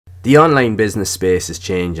The online business space is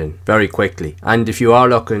changing very quickly, and if you are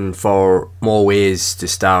looking for more ways to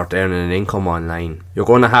start earning an income online, you're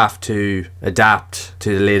going to have to adapt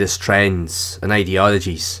to the latest trends and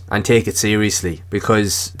ideologies and take it seriously,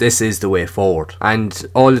 because this is the way forward. And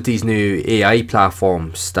all of these new AI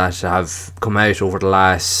platforms that have come out over the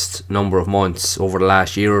last number of months, over the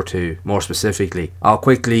last year or two more specifically, are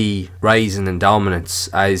quickly rising in dominance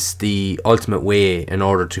as the ultimate way in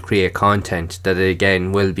order to create content that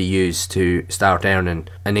again will be used to start earning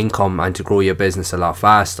an income and to grow your business a lot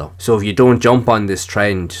faster. So if you don't jump on this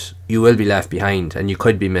trend, you will be left behind and you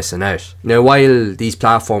could be missing out. Now, while these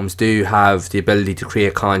platforms do have the ability to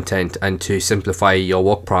create content and to simplify your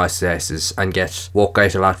work processes and get work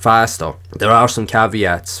out a lot faster, there are some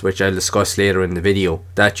caveats which I'll discuss later in the video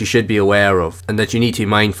that you should be aware of and that you need to be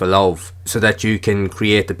mindful of, so that you can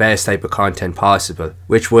create the best type of content possible,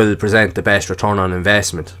 which will present the best return on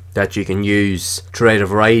investment that you can use throughout a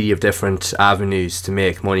variety of different avenues to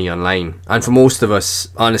make money online. And for most of us,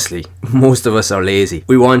 honestly, most of us are lazy.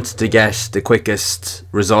 We want to get the quickest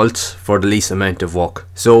result for the least amount of work.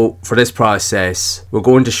 So for this process, we're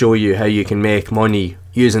going to show you how you can make money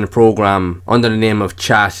using a program under the name of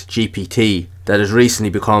chatgpt that has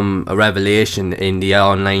recently become a revelation in the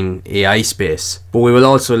online AI space. But we will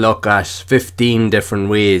also look at 15 different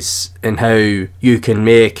ways in how you can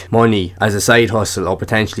make money as a side hustle or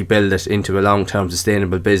potentially build it into a long-term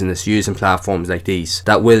sustainable business using platforms like these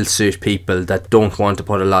that will suit people that don't want to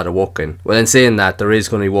put a lot of work in. Well, in saying that, there is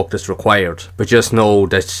going to be work that's required, but just know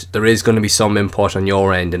that there is going to be some input on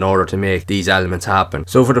your end in order to make these elements happen.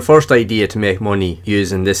 So for the first idea to make money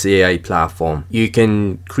using this AI platform, you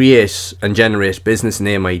can create and generate business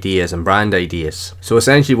name ideas and brand ideas. So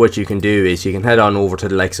essentially what you can do is you can head on over to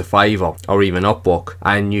the likes of Fiverr or even Upwork,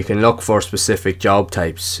 and you can look for specific job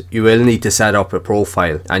types. You will need to set up a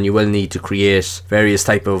profile and you will need to create various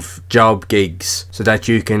type of job gigs so that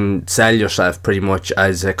you can sell yourself pretty much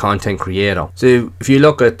as a content creator. So if you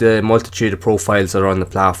look at the multitude of profiles that are on the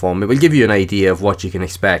platform, it will give you an idea of what you can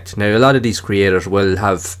expect. Now, a lot of these creators will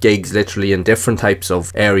have gigs literally in different types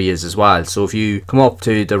of areas as well. So if you come up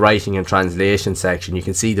to the writing and translation section, you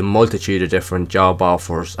can see the multitude of different job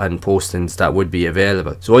offers and postings that would be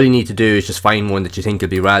available. So all you need to do is just find one that you think will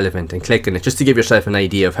be relevant and click on it, just to give yourself an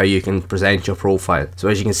idea of how you can present your profile. So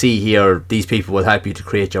as you can see here, these people will help you to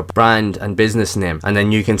create your brand and business name, and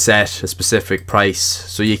then you can set a specific price.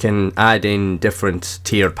 So you can add in different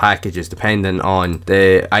tiered packages depending on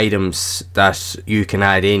the items that you can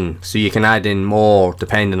add in. So you can add in more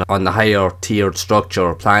depending on the higher tiered structure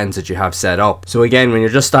or plans that you have set up. So again, when you're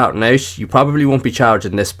just starting out, you probably won't be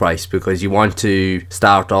charging this price because you want to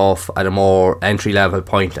start off at a more entry level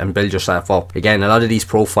point and build yourself up. Again, a lot of these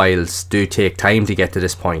profiles do take time to get to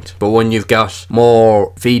this point, but when you've got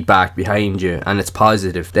more feedback behind you and it's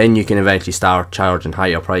positive, then you can eventually start charging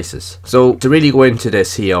higher prices. So to really go into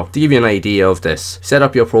this here, to give you an idea of this, set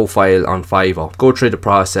up your profile on Fiverr, go through the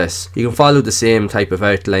process. You can follow the same type of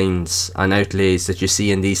outlines and outlays that you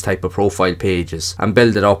see in these type of profile pages and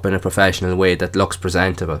build it up in a professional way that looks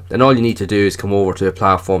presentable. Then all you need to do is come over to a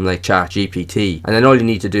platform like chatgpt, and then all you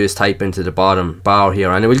need to do is type into the bottom bar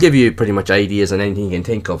here and it will give you pretty much ideas on anything you can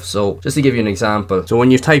think of. So just to give you an example, so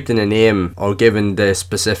when you've typed in a name or given the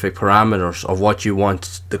specific parameters of what you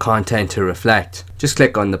want the content to reflect, just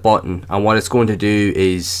click on the button, and what it's going to do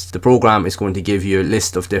is the program is going to give you a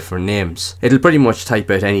list of different names. It'll pretty much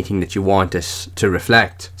type out anything that you want it to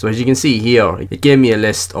reflect. So as you can see here, it gave me a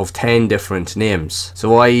list of 10 different names.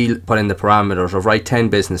 So I put in the parameters of write 10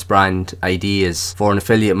 business brand ideas for an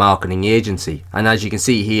affiliate marketing agency, and as you can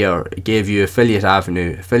see here, it gave you affiliate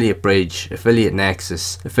avenue, affiliate bridge, affiliate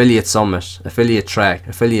nexus, affiliate summit, affiliate trek,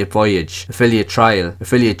 affiliate voyage, affiliate trial,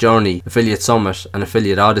 affiliate journey, affiliate summit, and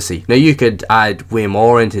affiliate odyssey. Now you could add way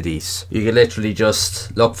more into these. You can literally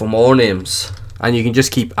just look for more names and you can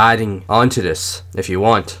just keep adding onto this if you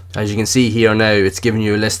want. As you can see here now, it's giving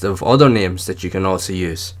you a list of other names that you can also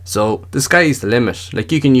use. So the sky is the limit.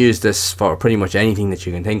 Like, you can use this for pretty much anything that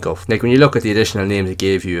you can think of. Like when you look at the additional names it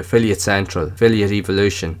gave you: affiliate central, affiliate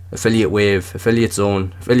evolution, affiliate wave, affiliate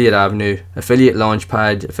zone, affiliate avenue, affiliate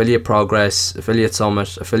launchpad, affiliate progress, affiliate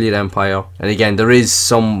summit, affiliate empire. And again, there is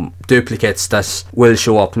some duplicates that will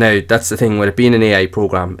show up. Now that's the thing with it being an AI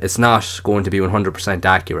program, it's not going to be 100%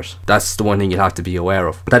 accurate. That's the one thing you'll have to be aware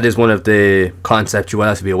of. That is one of the concepts you will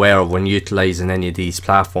have to be aware of when utilizing any of these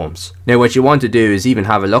platforms. Now what you want to do is even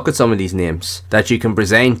have a look at some of these names that you can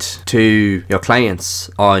present to your clients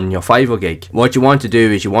on your Fiverr gig. What you want to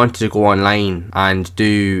do is you want to go online and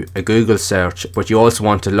do a Google search, but you also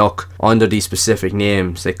want to look under these specific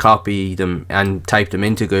names, they copy them and type them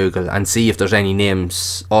into Google and see if there's any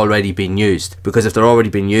names already being used, because if they're already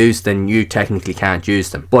being used then you technically can't use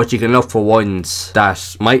them, but you can look for ones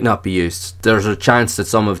that might not be used. There's a chance that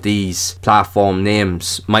some of these platform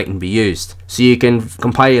names mightn't be used. So you can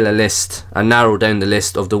compile a list and narrow down the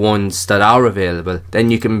list of the ones that are available.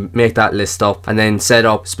 Then you can make that list up and then set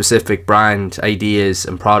up specific brand ideas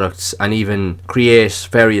and products, and even create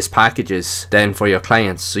various packages then for your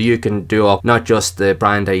clients. So you can do up not just the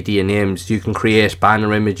brand idea names, you can create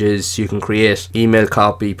banner images, you can create email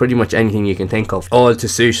copy, pretty much anything you can think of, all to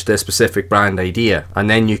suit the specific brand idea. And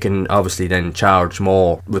then you can obviously then charge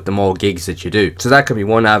more with the more gigs that you do. So that could be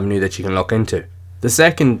one avenue that you can look into. The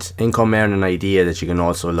second income earning idea that you can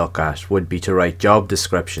also look at would be to write job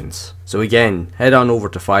descriptions. So again, head on over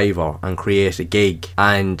to Fiverr and create a gig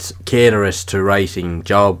and cater it to writing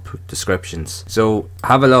job descriptions. So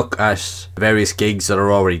have a look at various gigs that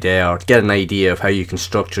are already there to get an idea of how you can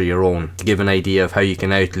structure your own, to give an idea of how you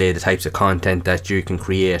can outlay the types of content that you can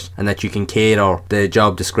create, and that you can cater the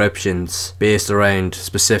job descriptions based around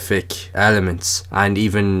specific elements, and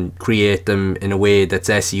even create them in a way that's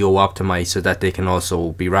SEO optimized so that they can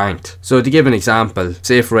also be ranked. So to give an example,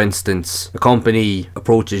 say for instance a company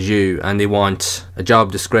approaches you and they want a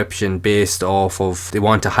job description based off of, they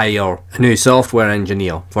want to hire a new software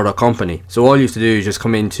engineer for their company. So all you have to do is just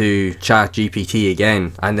come into ChatGPT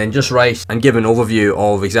again and then just write and give an overview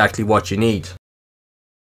of exactly what you need.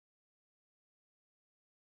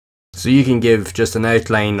 So you can give just an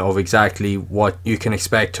outline of exactly what you can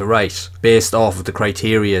expect to write based off of the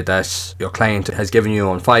criteria that your client has given you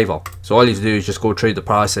on Fiverr. So all you have to do is just go through the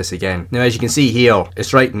process again. Now as you can see here,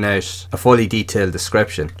 it's writing out a fully detailed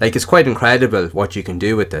description. Like, it's quite incredible what you can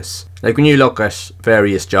do with this. Like when you look at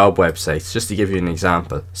various job websites, just to give you an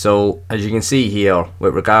example. So as you can see here,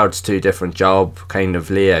 with regards to different job kind of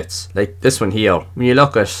layouts, like this one here, when you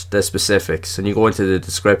look at the specifics and you go into the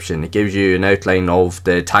description, it gives you an outline of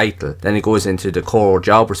the title. Then it goes into the core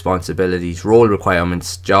job responsibilities, role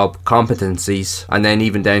requirements, job competencies, and then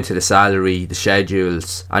even down to the salary, the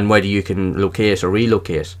schedules, and whether you can locate or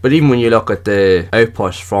relocate. But even when you look at the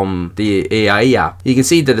output from the AI app, you can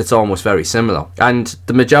see that it's almost very similar. And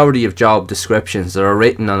the majority of job descriptions that are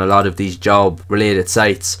written on a lot of these job related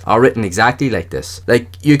sites are written exactly like this.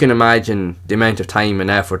 Like, you can imagine the amount of time and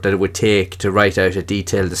effort that it would take to write out a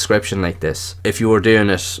detailed description like this if you were doing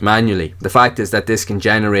it manually. The fact is that this can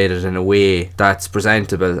generate it in a way that's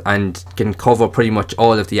presentable and can cover pretty much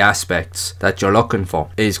all of the aspects that you're looking for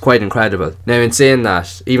is quite incredible. Now in saying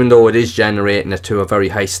that, even though it is generating it to a very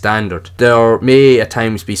high standard, there may at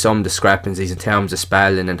times be some discrepancies in terms of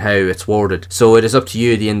spelling and how it's worded. So it is up to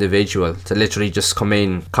you, the individual, to literally just come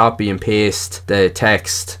in, copy and paste the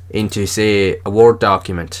text into say a Word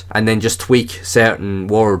document, and then just tweak certain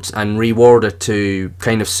words and reword it to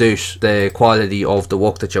kind of suit the quality of the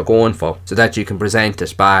work that you're going for, so that you can present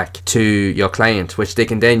it back to your client, which they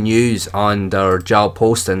can then use on their job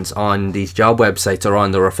postings on these job websites or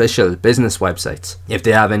on their official business websites. If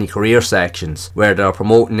they have any career sections where they're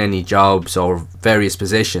promoting any jobs or various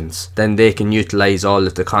positions, then they can utilize all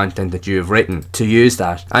of the content that you have written to use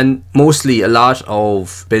that. And mostly a lot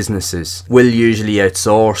of businesses will usually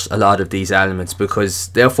outsource a lot of these elements because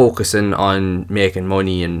they're focusing on making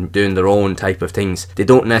money and doing their own type of things. They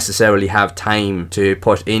don't necessarily have time to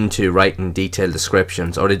put into writing detailed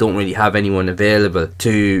descriptions, or they don't really have anyone available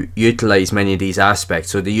to utilize many of these aspects,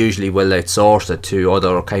 so they usually will outsource it to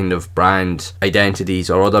other kind of brand identities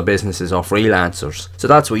or other businesses or freelancers. So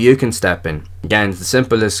that's where you can step in. Again, it's as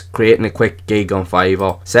simple as creating a quick gig on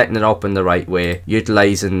Fiverr, setting it up in the right way,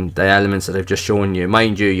 utilising the elements that I've just shown you.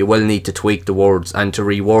 Mind you, you will need to tweak the words and to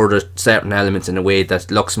reword it, certain elements in a way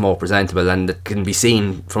that looks more presentable and it can be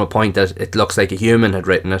seen from a point that it looks like a human had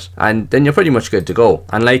written it, and then you're pretty much good to go.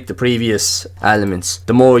 And like the previous elements,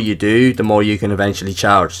 the more you do, the more you can eventually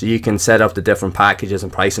charge. So you can set up the different packages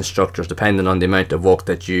and pricing structures depending on the amount of work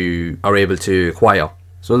that you are able to acquire.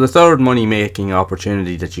 So the third money making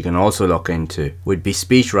opportunity that you can also look into would be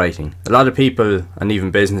speech writing. A lot of people, and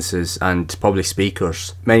even businesses and public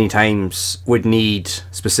speakers, many times would need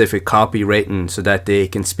specific copy written so that they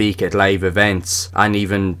can speak at live events and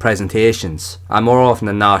even presentations. And more often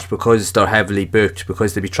than not, because they're heavily booked,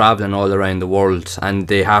 because they be travelling all around the world and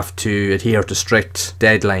they have to adhere to strict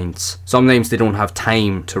deadlines, sometimes they don't have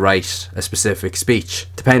time to write a specific speech,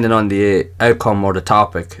 depending on the outcome or the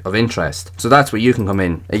topic of interest. So that's where you can come in.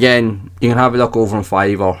 then. Again, you can have a look over on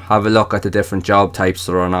Fiverr, have a look at the different job types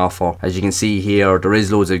that are on offer. As you can see here, there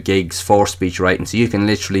is loads of gigs for speech writing, so you can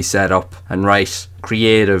literally set up and write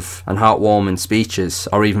creative and heartwarming speeches,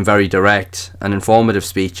 or even very direct and informative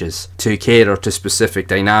speeches to cater to specific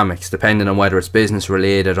dynamics, depending on whether it's business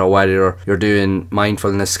related or whether you're doing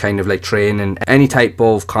mindfulness kind of like training. Any type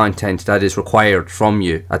of content that is required from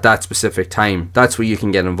you at that specific time, that's what you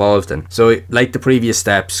can get involved in. So like the previous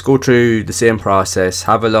steps, go through the same process,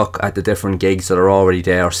 have a look at the different gigs that are already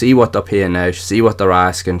there, see what they're paying out, see what they're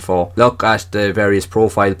asking for, look at the various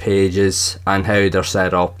profile pages and how they're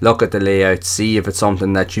set up, look at the layout, see if it's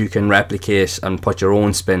something that you can replicate and put your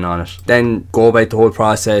own spin on it. Then go about the whole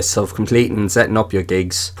process of completing and setting up your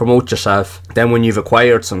gigs, promote yourself. Then when you've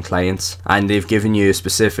acquired some clients and they've given you a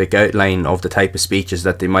specific outline of the type of speeches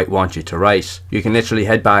that they might want you to write, you can literally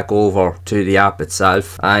head back over to the app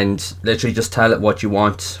itself and literally just tell it what you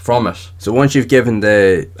want from it. So once you've given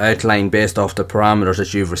the outline based off the parameters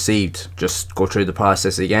that you've received, just go through the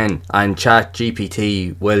process again, and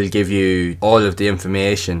ChatGPT will give you all of the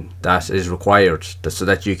information that is required so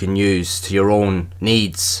that you can use to your own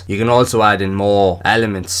needs. You can also add in more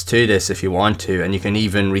elements to this if you want to, and you can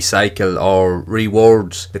even recycle or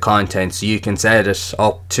reword the content, so you can set it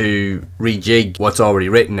up to rejig what's already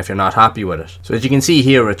written if you're not happy with it. So as you can see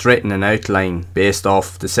here, it's written an outline based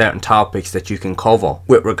off the certain topics that you can cover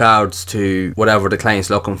with regards to whatever the client's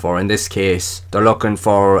looking for. In this case, they're looking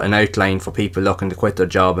for an outline for people looking to quit their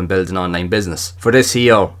job and build an online business. For this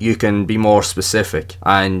here, you can be more specific,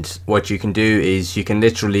 and what you can do is you can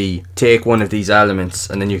literally take one of these elements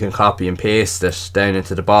and then you can copy and paste it down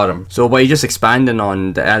into the bottom. So by just expanding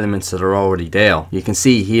on the elements that are already there, you can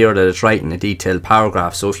see here that it's writing a detailed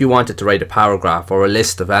paragraph. So if you wanted to write a paragraph or a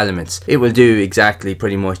list of elements, it will do exactly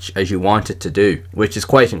pretty much as you want it to do, which is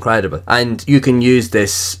quite incredible. And you can use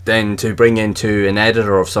this then to bring into an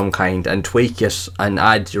editor of some kind and tweak it and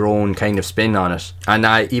add your own kind of spin on it, and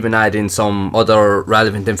even add in some other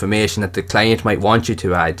relevant information that the client might want you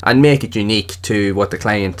to add, and make it unique to what the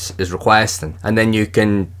client is requesting. And then you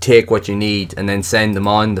can take what you need and then send them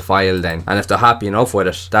on the file then, and if they're happy enough with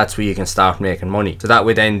it, that's where you can start making money. So that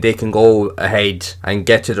way then they can go ahead and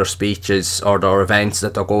get to their speeches or their events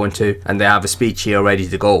that they're going to, and they have a speech here ready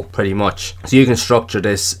to go pretty much. So you can structure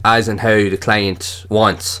this as and how the client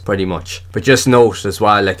wants pretty much. But just note as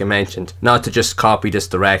well, like I mentioned, not to just copy this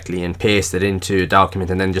directly and paste it into a document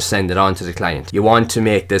and then just send it on to the client. You want to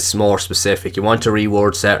make this more specific, you want to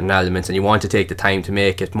reword certain elements, and you want to take the time to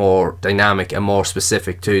make it more dynamic and more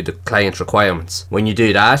specific to the client's requirements. When you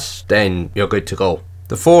do that, then you're good to go.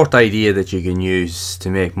 The fourth idea that you can use to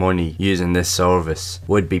make money using this service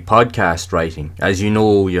would be podcast writing. As you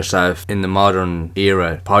know yourself, in the modern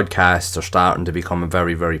era, podcasts are starting to become a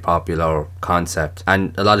very, very popular concept,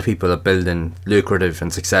 and a lot of people are building lucrative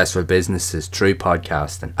and successful businesses through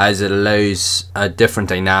podcasting, as it allows a different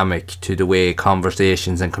dynamic to the way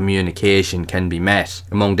conversations and communication can be met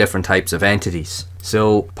among different types of entities.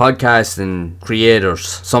 So podcasting creators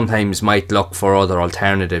sometimes might look for other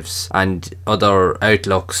alternatives and other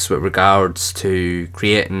outlooks with regards to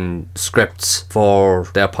creating scripts for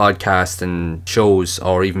their podcasting shows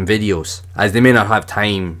or even videos, as they may not have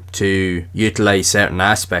time to utilize certain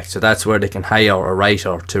aspects. So that's where they can hire a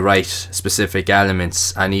writer to write specific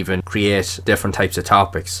elements and even create different types of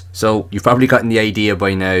topics. So you've probably gotten the idea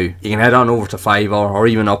by now. You can head on over to Fiverr or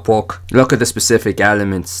even EBOOK, look at the specific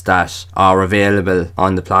elements that are available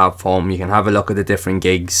on the platform. You can have a look at the different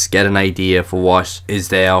gigs, get an idea for what is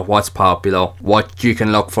there, what's popular, what you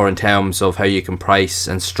can look for in terms of how you can price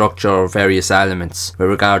and structure various elements with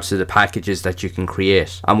regards to the packages that you can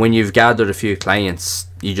create. And when you've gathered a few clients,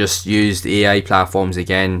 you just use the AI platforms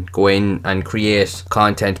again, go in and create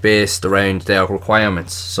content based around their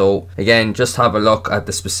requirements. So again, just have a look at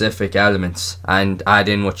the specific elements and add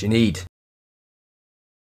in what you need.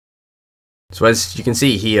 So as you can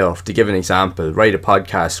see here, to give an example, write a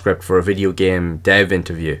podcast script for a video game dev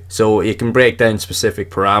interview. So you can break down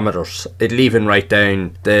specific parameters. It'll even write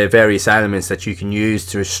down the various elements that you can use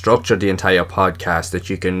to structure the entire podcast, that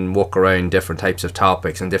you can work around different types of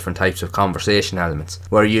topics and different types of conversation elements,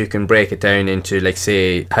 where you can break it down into, like,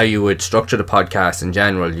 say, how you would structure the podcast in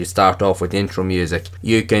general. You start off with the intro music.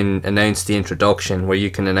 You can announce the introduction, where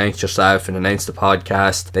you can announce yourself and announce the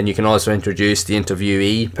podcast. Then you can also introduce the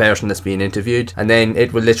interviewee, person that's being interviewed, interviewed, and then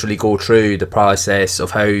it will literally go through the process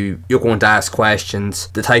of how you're going to ask questions,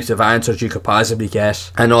 the types of answers you could possibly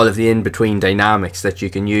get, and all of the in-between dynamics that you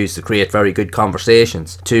can use to create very good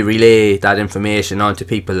conversations to relay that information onto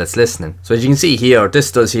people that's listening. So as you can see here,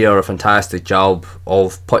 this does here a fantastic job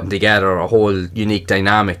of putting together a whole unique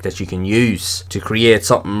dynamic that you can use to create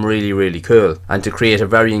something really, really cool and to create a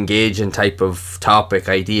very engaging type of topic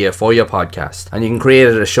idea for your podcast. And you can create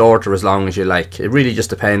it as short or as long as you like. It really just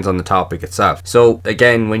depends on the topic itself. So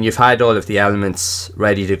again, when you've had all of the elements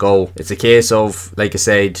ready to go, it's a case of, like I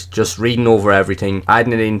said, just reading over everything,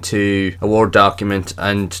 adding it into a Word document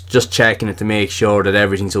and just checking it to make sure that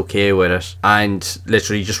everything's okay with it, and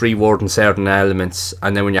literally just rewording certain elements.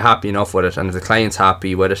 And then when you're happy enough with it and if the client's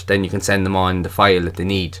happy with it, then you can send them on the file that they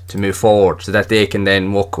need to move forward so that they can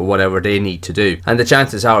then work with whatever they need to do. And the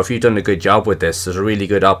chances are, if you've done a good job with this, there's a really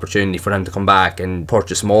good opportunity for them to come back and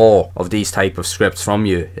purchase more of these type of scripts from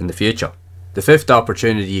you in the future. The fifth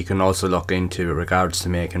opportunity you can also look into in regards to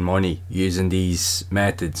making money using these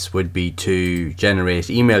methods would be to generate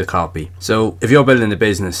email copy. So if you're building a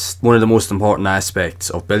business, one of the most important aspects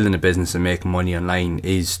of building a business and making money online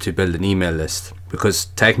is to build an email list, because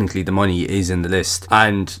technically the money is in the list.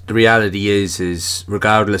 And the reality is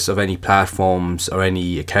regardless of any platforms or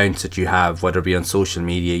any accounts that you have, whether it be on social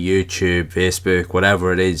media, YouTube, Facebook,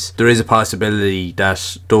 whatever it is, there is a possibility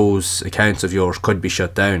that those accounts of yours could be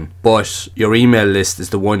shut down. But your email list is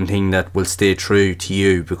the one thing that will stay true to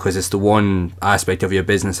you, because it's the one aspect of your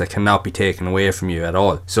business that cannot be taken away from you at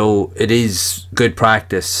all. So it is good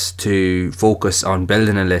practice to focus on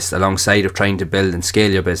building a list alongside of trying to build and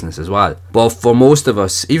scale your business as well. But for most of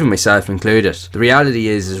us, even myself included, the reality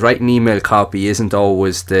is writing email copy isn't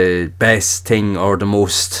always the best thing or the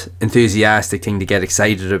most enthusiastic thing to get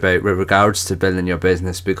excited about with regards to building your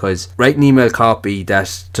business, because writing email copy that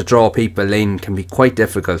to draw people in can be quite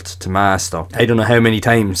difficult to master. I don't know how many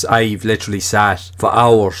times I've literally sat for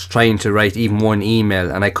hours trying to write even one email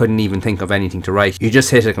and I couldn't even think of anything to write. You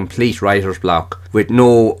just hit a complete writer's block with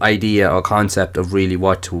no idea or concept of really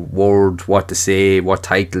what to word, what to say, what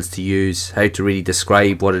titles to use, how to really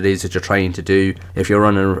describe what it is that you're trying to do. If you're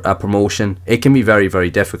running a promotion, it can be very, very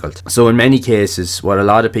difficult. So in many cases, what a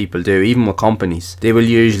lot of people do, even with companies, they will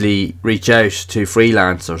usually reach out to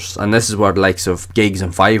freelancers, and this is where the likes of gigs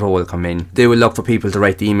and Fiverr will come in. They will look for people to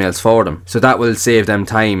write the emails for them, so that will save them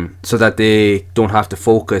time so that they don't have to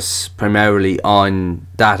focus primarily on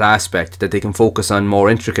that aspect, that they can focus on more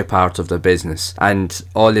intricate parts of their business, and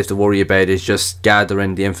all they have to worry about is just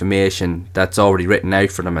gathering the information that's already written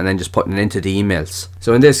out for them and then just putting it into the emails.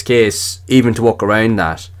 So in this case, even to work around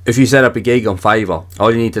that, if you set up a gig on Fiverr,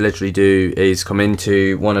 all you need to literally do is come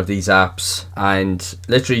into one of these apps and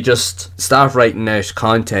literally just start writing out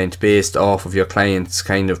content based off of your client's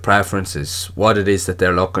kind of preferences, what it is that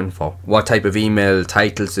they're looking for, what type of email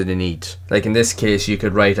titles do they need. Like in this case, you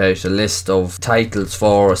could write out a list of titles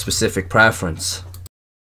for a specific preference.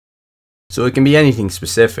 So it can be anything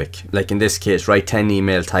specific, like in this case, write 10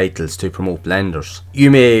 email titles to promote blenders. You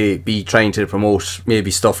may be trying to promote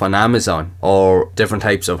maybe stuff on Amazon or different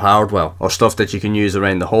types of hardware or stuff that you can use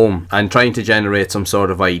around the home, and trying to generate some sort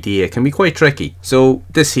of idea can be quite tricky. So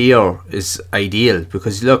this here is ideal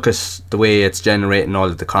because look at the way it's generating all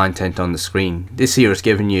of the content on the screen. This here is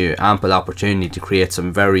giving you ample opportunity to create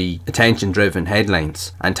some very attention driven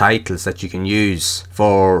headlines and titles that you can use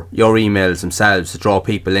for your emails themselves to draw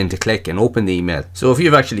people in to click and open the email. So if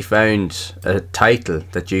you've actually found a title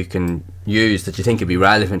that you can use that you think would be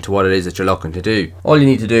relevant to what it is that you're looking to do, all you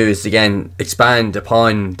need to do is again expand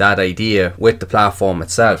upon that idea with the platform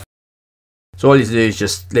itself. So all you have to do is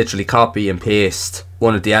just literally copy and paste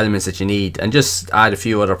one of the elements that you need and just add a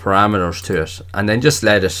few other parameters to it and then just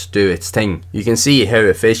let it do its thing. You can see how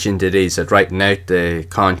efficient it is at writing out the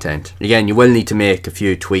content. Again, you will need to make a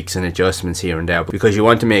few tweaks and adjustments here and there because you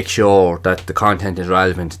want to make sure that the content is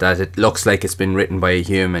relevant, that it looks like it's been written by a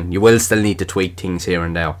human. You will still need to tweak things here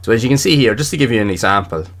and there. So as you can see here, just to give you an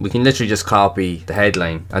example, we can literally just copy the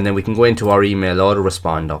headline and then we can go into our email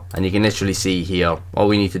autoresponder and you can literally see here, all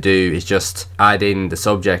we need to do is just add in the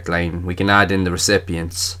subject line, we can add in the recipient,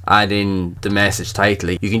 add in the message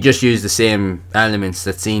title. You can just use the same elements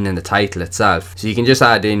that's seen in the title itself. So you can just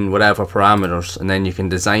add in whatever parameters and then you can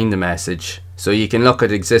design the message So you can look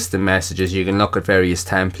at existing messages, you can look at various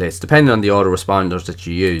templates depending on the autoresponders that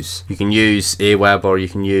you use. You can use Aweber, you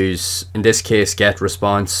can use, in this case,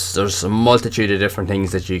 GetResponse. There's a multitude of different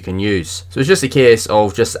things that you can use. So it's just a case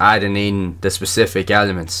of just adding in the specific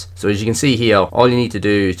elements. So as you can see here, all you need to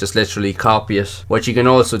do is just literally copy it. What you can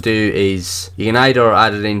also do is you can either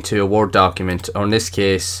add it into a Word document, or in this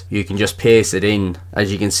case you can just paste it in.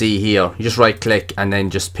 As you can see here, you just right click and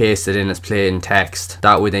then just paste it in as plain text.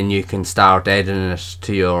 That way then you can start editing it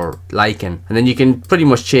to your liking, and then you can pretty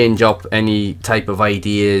much change up any type of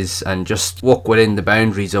ideas and just work within the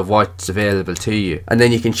boundaries of what's available to you. And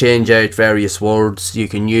then you can change out various words. You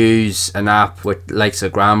can use an app with likes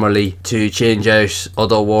of Grammarly to change out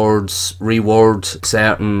other words, reword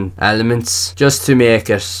certain elements, just to make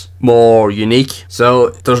it more unique. So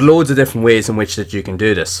there's loads of different ways in which that you can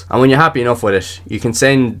do this, and when you're happy enough with it, you can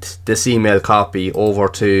send this email copy over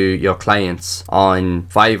to your clients on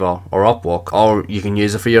Fiverr or Upwork, or you can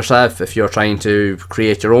use it for yourself if you're trying to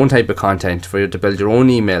create your own type of content for you to build your own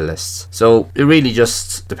email lists. So it really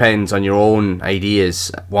just depends on your own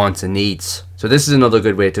ideas, wants and needs. So this is another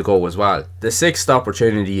good way to go as well. The sixth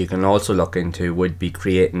opportunity you can also look into would be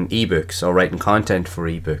creating ebooks or writing content for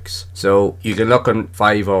ebooks. So you can look on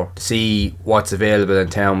Fiverr to see what's available in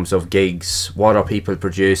terms of gigs, what are people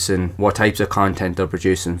producing, what types of content they're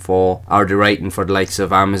producing for. Are they writing for the likes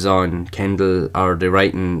of Amazon, Kindle, are they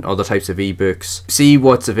writing other types of ebooks? See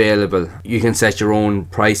what's available. You can set your own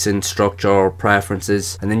pricing structure,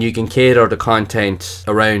 preferences, and then you can cater the content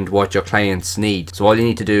around what your clients need. So all you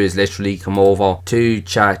need to do is literally come over to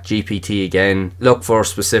ChatGPT again, look for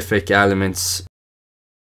specific elements.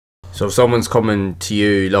 So if someone's coming to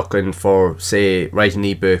you looking for, say, write an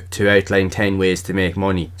ebook to outline 10 ways to make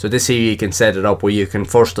money. So this here you can set it up where you can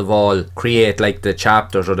first of all create like the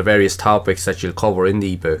chapters or the various topics that you'll cover in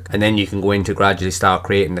the ebook, and then you can go in to gradually start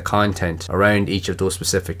creating the content around each of those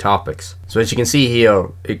specific topics. So as you can see here,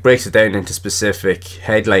 it breaks it down into specific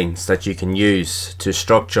headlines that you can use to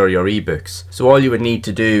structure your ebooks. So all you would need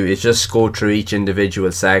to do is just go through each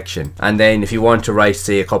individual section, and then if you want to write,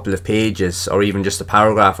 say, a couple of pages or even just a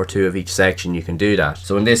paragraph or two of each section, you can do that.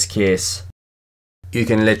 So in this case, you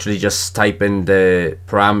can literally just type in the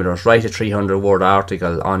parameters, write a 300 word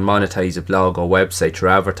article on monetize a blog or website through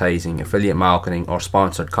advertising, affiliate marketing or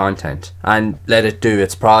sponsored content, and let it do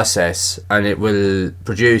its process, and it will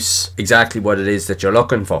produce exactly what it is that you're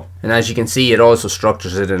looking for. And as you can see, it also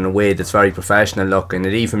structures it in a way that's very professional looking.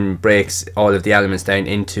 It even breaks all of the elements down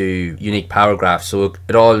into unique paragraphs, so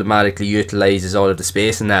it automatically utilizes all of the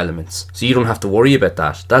spacing elements, so you don't have to worry about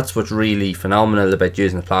that. That's what's really phenomenal about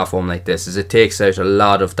using a platform like this, is it takes out a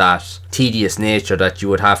lot of that tedious nature that you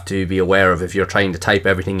would have to be aware of if you're trying to type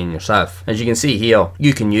everything in yourself. As you can see here,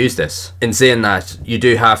 you can use this. In saying that, you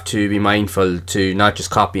do have to be mindful to not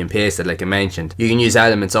just copy and paste it like I mentioned. You can use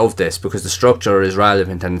elements of this because the structure is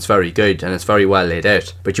relevant and it's very good and it's very well laid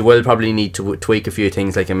out, but you will probably need to tweak a few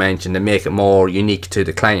things like I mentioned and make it more unique to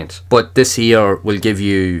the client. But this here will give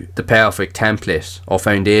you the perfect template or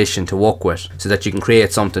foundation to work with so that you can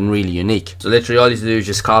create something really unique. So literally all you have to do is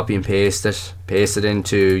just copy and paste it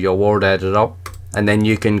into your Word editor, and then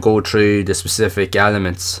you can go through the specific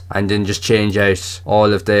elements and then just change out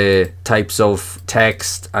all of the types of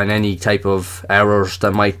text and any type of errors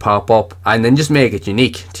that might pop up, and then just make it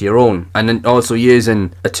unique to your own. And then also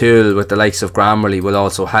using a tool with the likes of Grammarly will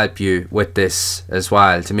also help you with this as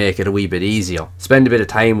well to make it a wee bit easier. Spend a bit of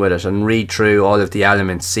time with it and read through all of the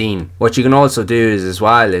elements seen. What you can also do is as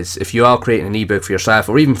well is if you are creating an ebook for yourself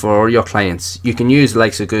or even for your clients, you can use the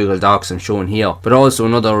likes of Google Docs I'm showing here. But also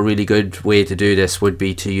another really good way to do this would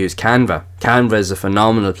be to use Canva. Canva is a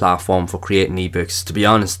phenomenal platform for creating ebooks. To be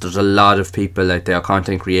honest, there's a lot of people out there,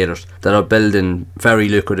 content creators, that are building very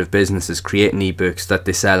lucrative businesses creating ebooks that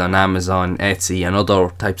they sell on Amazon, Etsy and other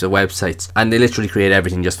types of websites, and they literally create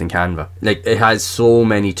everything just in Canva. Like, it has so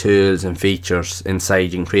many tools and features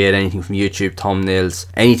inside. You can create anything from YouTube thumbnails,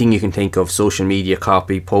 anything you can think of, social media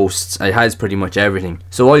copy, posts. It has pretty much everything.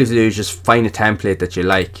 So all you have to do is just find a template that you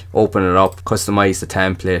like, open it up, customize the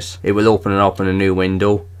template. It will open it up in a new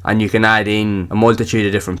window, and you can add in a multitude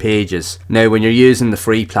of different pages. Now when you're using the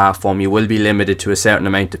free platform, you will be limited to a certain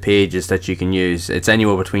amount of pages that you can use. It's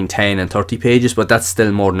anywhere between 10 and 30 pages, but that's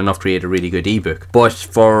still more than enough to create a really good ebook. But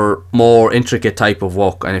for more intricate type of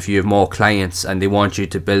work, and if you have more clients and they want you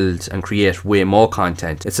to build and create way more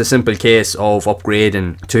content, it's a simple case of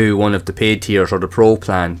upgrading to one of the paid tiers or the pro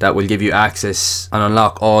plan that will give you access and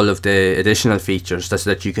unlock all of the additional features so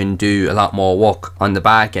that you can do a lot more work on the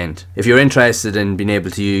back end. If you're interested in being able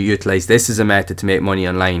to you utilize this as a method to make money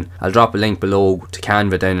online, I'll drop a link below to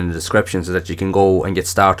Canva down in the description so that you can go and get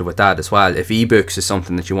started with that as well if ebooks is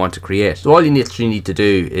something that you want to create. So all you need to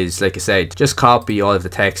do is, like I said, just copy all of the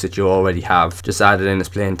text that you already have, just add it in as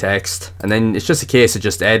plain text, and then it's just a case of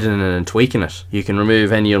just editing it and tweaking it. You can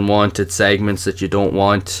remove any unwanted segments that you don't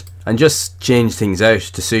want and just change things out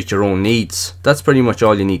to suit your own needs. That's pretty much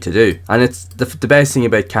all you need to do. And it's the best thing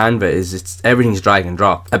about Canva is everything's drag and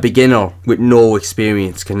drop. A beginner with no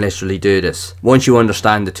experience can literally do this. Once you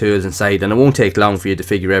understand the tools inside, and it won't take long for you to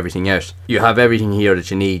figure everything out, you have everything here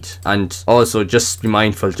that you need. And also just be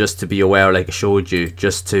mindful, just to be aware, like I showed you,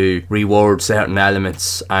 just to reword certain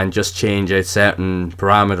elements and just change out certain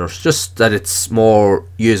parameters, just that it's more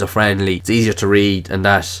user friendly, it's easier to read, and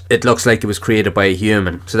that it looks like it was created by a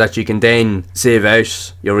human, so that you can then save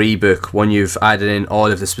out your ebook when you've added in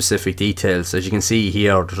all of the specific details. As you can see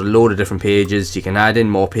here, there's a load of different pages. You can add in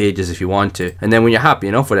more pages if you want to, and then when you're happy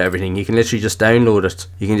enough with everything, you can literally just download it.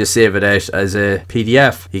 You can just save it out as a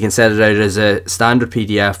PDF. You can set it out as a standard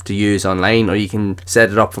PDF to use online, or you can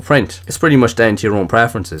set it up for print. It's pretty much down to your own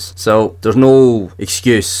preferences. So there's no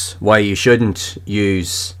excuse why you shouldn't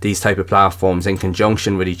use these type of platforms in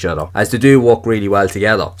conjunction with each other, as they do work really well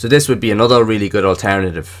together. So this would be another really good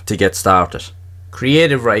alternative to get started.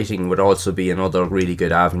 Creative writing would also be another really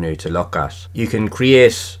good avenue to look at. You can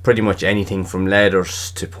create pretty much anything from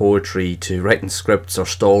letters to poetry to writing scripts or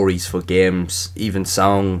stories for games, even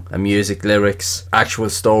song and music lyrics, actual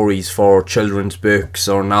stories for children's books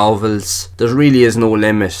or novels. There really is no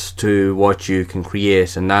limit to what you can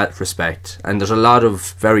create in that respect, and there's a lot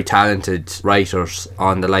of very talented writers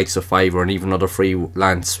on the likes of Fiverr and even other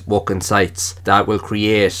freelance working sites that will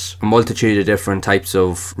create a multitude of different types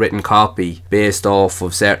of written copy based off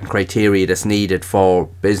of certain criteria that's needed for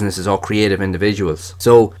businesses or creative individuals.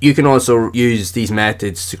 So you can also use these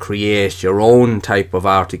methods to create your own type of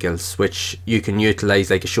articles, which you can utilize,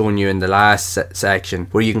 like I shown you in the last section,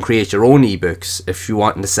 where you can create your own ebooks if you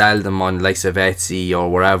want to sell them on the likes of Etsy or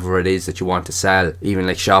wherever it is that you want to sell, even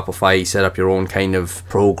like Shopify. Set up your own kind of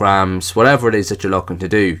programs, whatever it is that you're looking to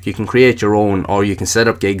do. You can create your own, or you can set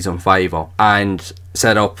up gigs on Fiverr and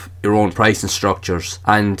set up your own pricing structures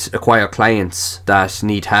and acquire clients that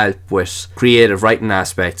need help with creative writing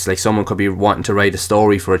aspects. Like someone could be wanting to write a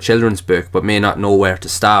story for a children's book but may not know where to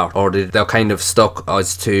start, or they're kind of stuck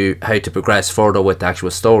as to how to progress further with the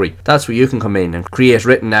actual story. That's where you can come in and create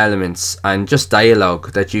written elements and just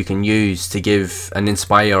dialogue that you can use to give and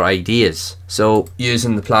inspire ideas. So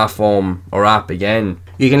using the platform or app again,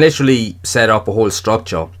 you can literally set up a whole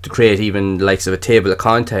structure to create even the likes of a table of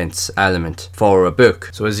contents element for a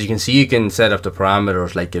book. So as you can see, you can set up the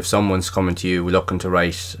parameters, like if someone's coming to you looking to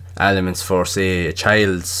write elements for, say, a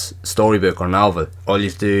child's storybook or novel, all you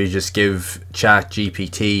have to do is just give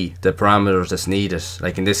ChatGPT the parameters that's needed.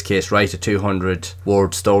 Like in this case, write a 200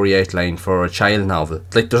 word story outline for a child novel.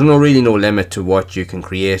 Like there's really no limit to what you can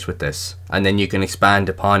create with this, and then you can expand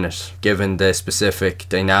upon it given the specific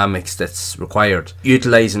dynamics that's required,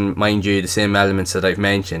 utilizing, mind you, the same elements that I've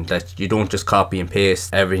mentioned. That you don't just copy and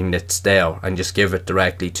paste everything that's there and just give it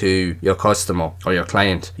directly to your customer or your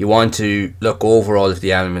client. You want to look over all of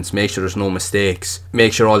the elements, make sure there's no mistakes,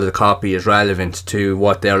 make sure all of the copy is relevant to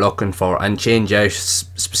what they're looking for, and change out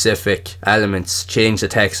specific elements, change the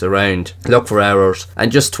text around, look for errors,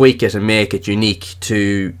 and just tweak it and make it unique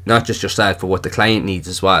to not just yourself but what the client needs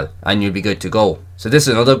as well, and you'll be good to go. So this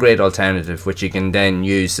is another great alternative which you can then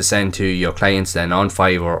use to send to your clients then on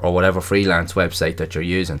Fiverr or whatever freelance website that you're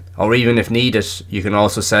using. Or even if needed, you can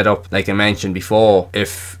also set up, like I mentioned before,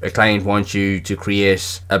 if a client wants you to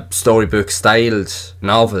create a storybook styled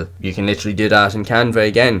novel, you can literally do that in Canva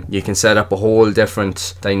again. You can set up a whole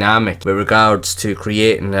different dynamic with regards to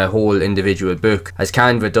creating a whole individual book, as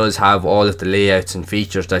Canva does have all of the layouts and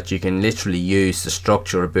features that you can literally use to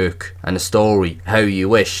structure a book and a story how you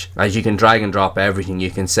wish. As you can drag and drop everything,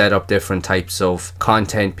 you can set up different types of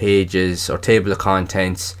content pages or table of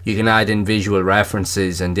contents. You can add in visual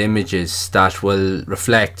references and images that will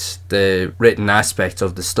reflect the written aspects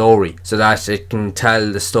of the story, so that it can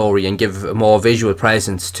tell the story and give a more visual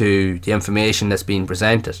presence to the information that's being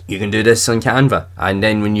presented. You can do this on Canva, and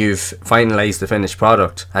then when you've finalized the finished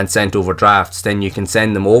product and sent over drafts, then you can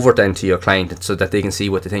send them over then to your client so that they can see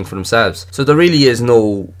what they think for themselves. So there really is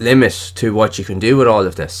no limit to what you can do with all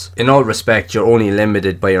of this. In all respect, you're only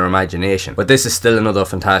limited by your imagination, but this is still another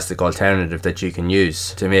fantastic alternative that you can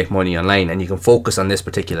use to make money online, and you can focus on this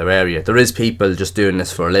particular area. There is people just doing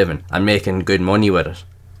this for a living and making good money with it.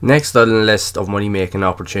 Next on the list of money making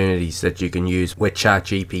opportunities that you can use with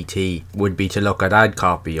ChatGPT would be to look at ad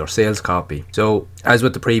copy or sales copy. So as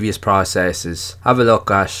with the previous processes, have a look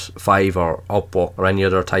at Fiverr, Upwork or any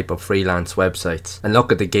other type of freelance websites and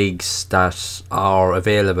look at the gigs that are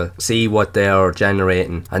available. See what they are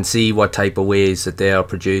generating and see what type of ways that they are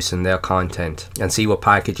producing their content and see what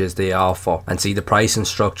packages they offer and see the pricing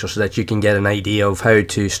structure so that you can get an idea of how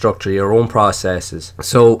to structure your own processes.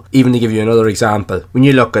 So even to give you another example, when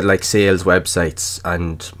you look at like sales websites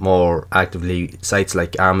and more actively sites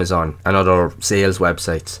like Amazon and other sales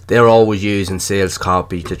websites, they're always using sales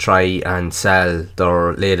copy to try and sell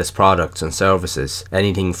their latest products and services.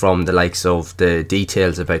 Anything from the likes of the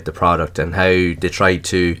details about the product and how they try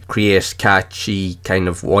to create catchy kind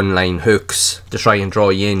of one-line hooks to try and draw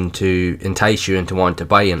you in to entice you into want to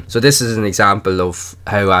buy them. So this is an example of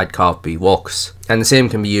how ad copy works. And the same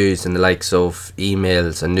can be used in the likes of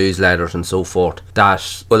emails and newsletters and so forth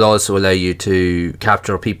that will also allow you to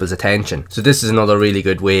capture people's attention. So this is another really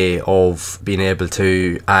good way of being able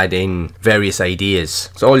to add in various ideas.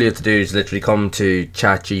 So all you have to do is literally come to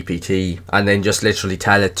ChatGPT and then just literally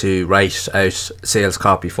tell it to write out sales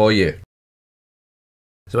copy for you.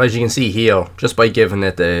 So as you can see here, just by giving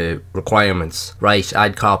it the requirements, write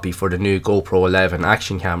ad copy for the new GoPro 11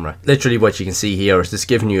 action camera. Literally what you can see here is just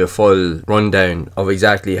giving you a full rundown of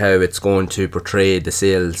exactly how it's going to portray the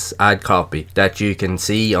sales ad copy that you can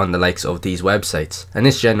see on the likes of these websites. And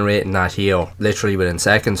it's generating that here literally within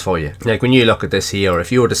seconds for you. Like when you look at this here,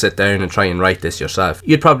 if you were to sit down and try and write this yourself,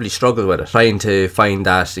 you'd probably struggle with it, trying to find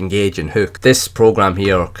that engaging hook. This program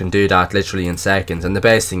here can do that literally in seconds, and the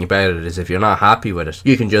best thing about it is if you're not happy with it,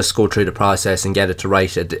 you can just go through the process and get it to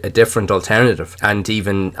write a different alternative and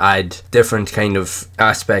even add different kind of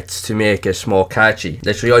aspects to make it more catchy.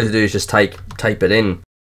 Literally all you do is just type it in.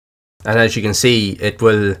 And as you can see, it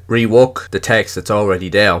will rework the text that's already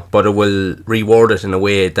there, but it will reword it in a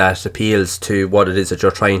way that appeals to what it is that you're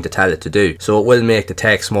trying to tell it to do. So it will make the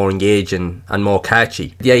text more engaging and more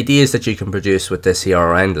catchy. The ideas that you can produce with this here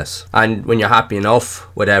are endless. And when you're happy enough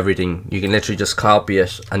with everything, you can literally just copy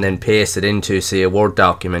it and then paste it into, say, a Word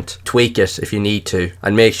document, tweak it if you need to,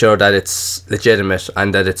 and make sure that it's legitimate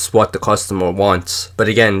and that it's what the customer wants. But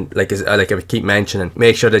again, like I keep mentioning,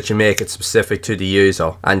 make sure that you make it specific to the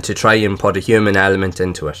user and to try and put a human element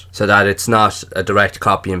into it so that it's not a direct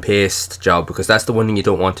copy and paste job, because that's the one thing you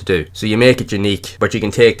don't want to do. So you make it unique, but you can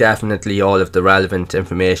take definitely all of the relevant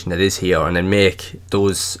information that is here and then make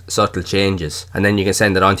those subtle changes, and then you can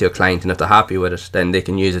send it on to your client, and if they're happy with it, then they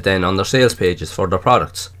can use it then on their sales pages for their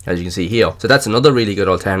products, as you can see here. So that's another really good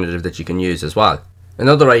alternative that you can use as well.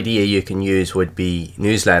 Another idea you can use would be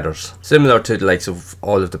newsletters. Similar to the likes of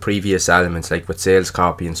all of the previous elements, like with sales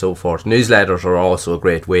copy and so forth, newsletters are also a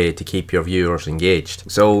great way to keep your viewers engaged.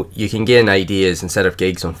 So you can gain ideas instead of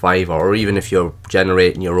gigs on Fiverr, or even if you're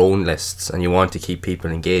generating your own lists and you want to keep people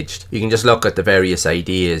engaged, you can just look at the various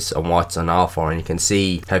ideas on what's on offer and you can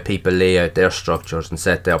see how people lay out their structures and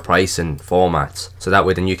set their pricing formats. So that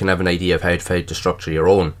way then you can have an idea of how to structure your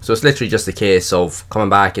own. So it's literally just a case of coming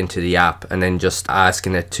back into the app and then just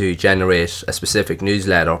asking it to generate a specific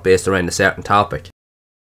newsletter based around a certain topic.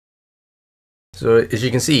 So as you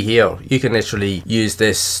can see here, you can literally use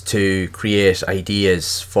this to create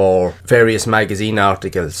ideas for various magazine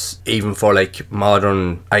articles, even for like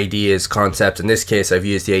modern ideas, concepts. In this case, I've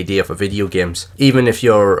used the idea for video games. Even if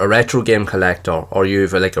you're a retro game collector or you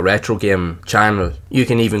have like a retro game channel, you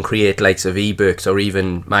can even create likes of ebooks or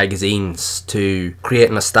even magazines to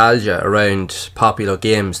create nostalgia around popular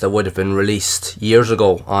games that would have been released years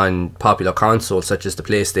ago on popular consoles such as the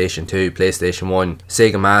PlayStation 2, PlayStation 1,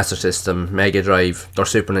 Sega Master System, Mega Drive or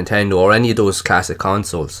Super Nintendo, or any of those classic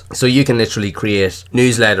consoles. So you can literally create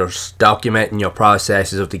newsletters documenting your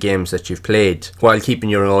processes of the games that you've played while keeping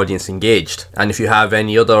your audience engaged. And if you have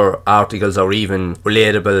any other articles or even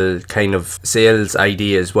relatable kind of sales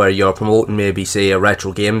ideas where you're promoting maybe say a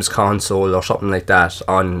retro games console or something like that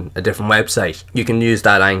on a different website, you can use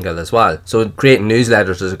that angle as well. So creating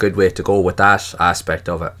newsletters is a good way to go with that aspect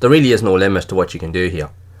of it. There really is no limit to what you can do here.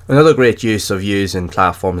 Another great use of using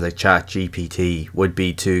platforms like ChatGPT would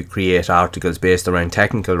be to create articles based around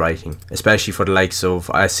technical writing, especially for the likes of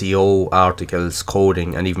SEO articles,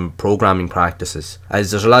 coding and even programming practices,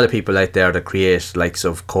 as there's a lot of people out there that create likes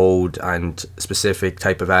of code and specific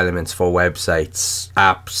type of elements for websites,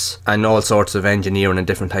 apps and all sorts of engineering and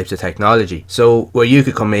different types of technology. So where you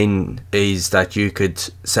could come in is that you could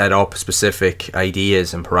set up specific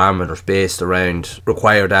ideas and parameters based around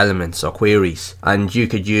required elements or queries, and you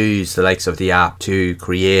could use the likes of the app to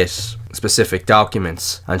create specific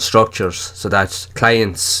documents and structures so that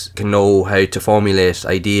clients can know how to formulate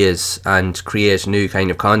ideas and create new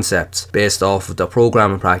kind of concepts based off of their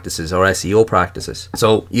programming practices or SEO practices.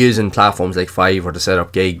 So using platforms like Fiverr to set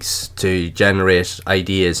up gigs to generate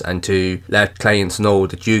ideas and to let clients know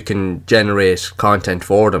that you can generate content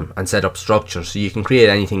for them and set up structures. So you can create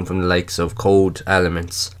anything from the likes of code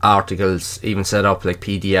elements, articles, even set up like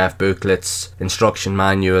PDF booklets, instruction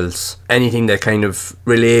manuals, anything that kind of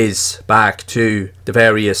relays back to the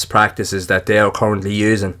various practices that they are currently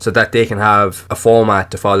using so that they can have a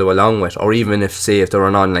format to follow along with. Or even if, say, if they're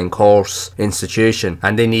an online course institution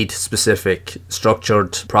and they need specific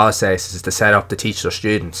structured processes to set up to teach their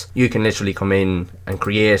students, you can literally come in and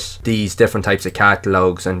create these different types of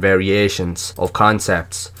catalogues and variations of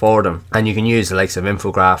concepts for them. And you can use the likes of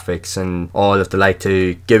infographics and all of the like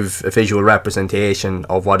to give a visual representation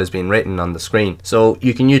of what has been written on the screen. So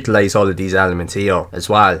you can utilize all of these elements here as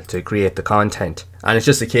well to create the content. And it's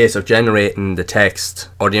just a case of generating the text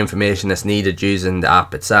or the information that's needed using the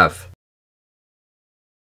app itself.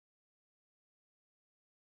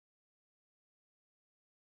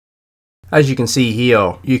 As you can see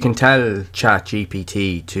here, you can tell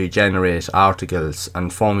ChatGPT to generate articles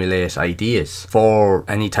and formulate ideas for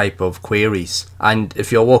any type of queries. And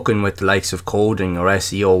if you're working with the likes of coding or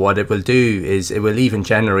SEO, what it will do is it will even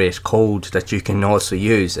generate code that you can also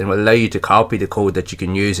use and will allow you to copy the code that you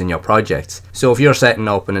can use in your projects. So if you're setting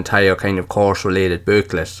up an entire kind of course related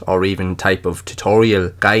booklet or even type of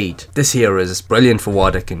tutorial guide, this here is brilliant for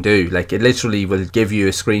what it can do. Like, it literally will give you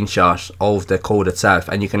a screenshot of the code itself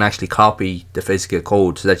and you can actually copy the physical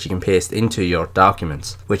code so that you can paste into your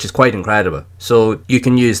documents, which is quite incredible. So you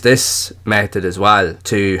can use this method as well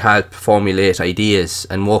to help formulate ideas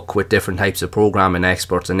and work with different types of programming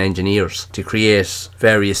experts and engineers to create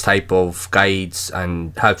various type of guides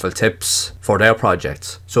and helpful tips for their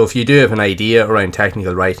projects. So if you do have an idea around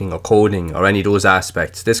technical writing or coding or any of those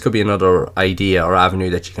aspects, this could be another idea or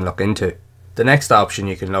avenue that you can look into. The next option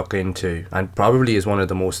you can look into, and probably is one of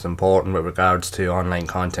the most important with regards to online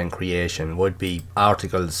content creation, would be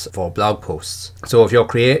articles for blog posts. So if you're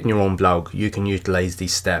creating your own blog, you can utilize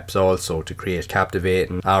these steps also to create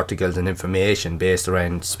captivating articles and information based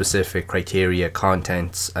around specific criteria,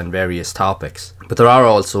 contents and various topics. But there are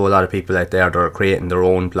also a lot of people out there that are creating their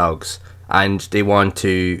own blogs and they want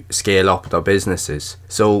to scale up their businesses.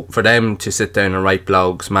 So for them to sit down and write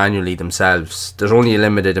blogs manually themselves, there's only a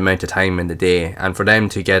limited amount of time in the day, and for them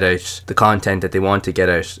to get out the content that they want to get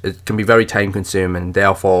out, it can be very time consuming, and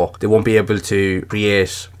therefore they won't be able to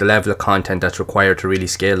create the level of content that's required to really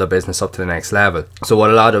scale their business up to the next level. So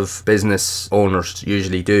what a lot of business owners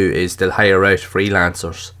usually do is they'll hire out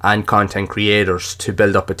freelancers and content creators to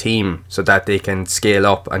build up a team so that they can scale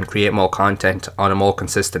up and create more content on a more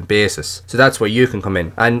consistent basis. So that's where you can come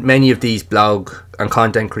in. And many of these blog and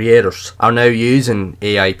content creators are now using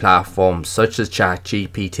AI platforms such as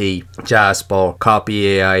ChatGPT, Jasper, Copy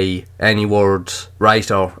AI, AnyWord,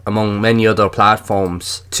 Writer, among many other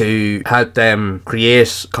platforms to help them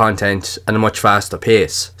create content at a much faster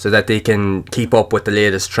pace so that they can keep up with the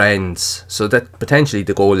latest trends. So that potentially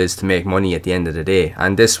the goal is to make money at the end of the day,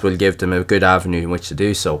 and this will give them a good avenue in which to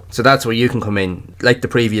do so. So that's where you can come in. Like the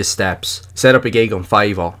previous steps, set up a gig on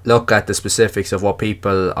Fiverr, look at the specifics of what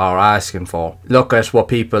people are asking for, look at what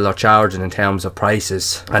people are charging in terms of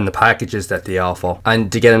prices and the packages that they offer,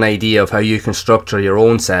 and to get an idea of how you can structure your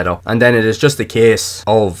own setup. And then it is just a case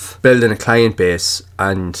of building a client base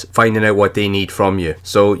and finding out what they need from you.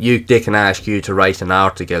 So they can ask you to write an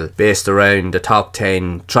article based around the top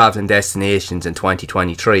 10 traveling destinations in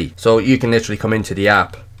 2023. So you can literally come into the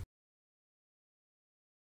app,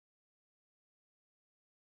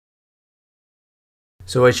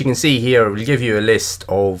 so as you can see here, we'll give you a list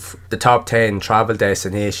of the top 10 travel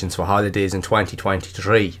destinations for holidays in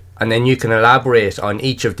 2023. And then you can elaborate on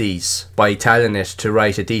each of these by telling it to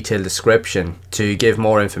write a detailed description to give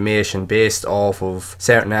more information based off of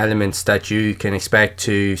certain elements that you can expect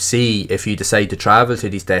to see if you decide to travel to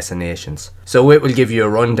these destinations. So it will give you a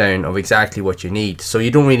rundown of exactly what you need. So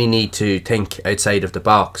you don't really need to think outside of the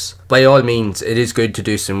box. By all means, it is good to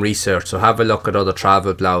do some research, so have a look at other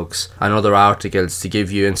travel blogs and other articles to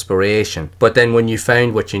give you inspiration. But then when you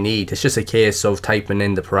found what you need, it's just a case of typing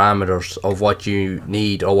in the parameters of what you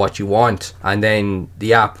need or what what you want, and then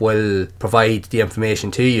the app will provide the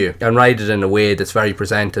information to you and write it in a way that's very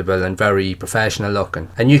presentable and very professional looking,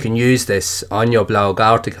 and you can use this on your blog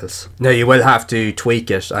articles. Now you will have to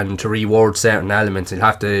tweak it and to reword certain elements. You'll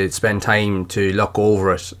have to spend time to look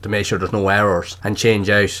over it to make sure there's no errors and change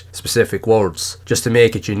out specific words just to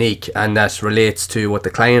make it unique and that relates to what the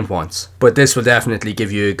client wants. But this will definitely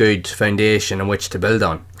give you a good foundation on which to build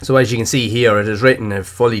on. So as you can see here, it has written a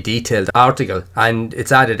fully detailed article and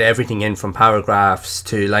it's added everything in from paragraphs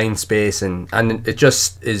to line spacing, and it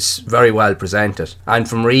just is very well presented. And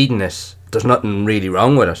from reading it, there's nothing really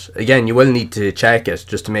wrong with it. Again, you will need to check it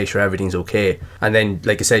just to make sure everything's okay, and then,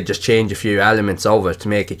 like I said, just change a few elements of it to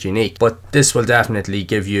make it unique. But this will definitely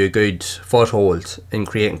give you a good foothold in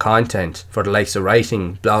creating content for the likes of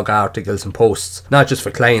writing blog articles and posts, not just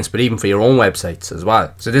for clients but even for your own websites as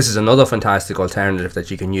well. So this is another fantastic alternative that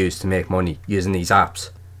you can use to make money using these apps.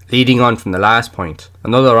 Leading on from the last point,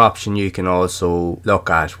 another option you can also look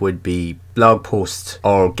at would be blog post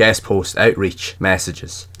or guest post outreach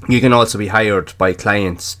messages. You can also be hired by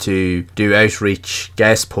clients to do outreach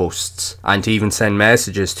guest posts and to even send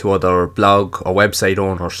messages to other blog or website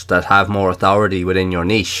owners that have more authority within your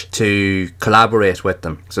niche to collaborate with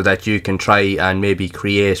them, so that you can try and maybe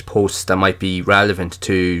create posts that might be relevant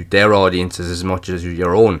to their audiences as much as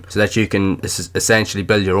your own, so that you can essentially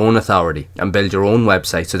build your own authority and build your own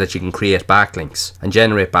website so that you can create backlinks and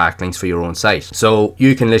generate backlinks for your own site. So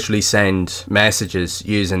you can literally send messages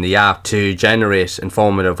using the app to generate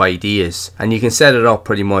informative ideas, and you can set it up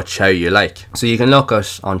pretty much how you like. So you can look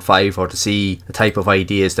at on Fiverr to see the type of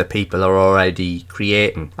ideas that people are already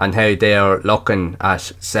creating and how they're looking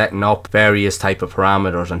at setting up various type of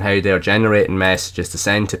parameters and how they're generating messages to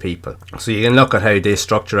send to people. So you can look at how they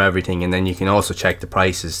structure everything, and then you can also check the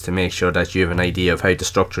prices to make sure that you have an idea of how to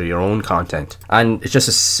structure your own content. And it's just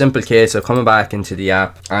a simple case of coming back into the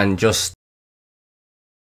app and just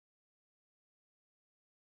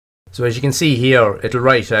so as you can see here, it'll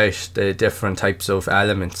write out the different types of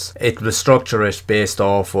elements. It will structure it based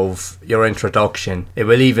off of your introduction. It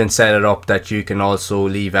will even set it up that you can also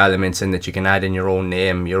leave elements in that you can add in your own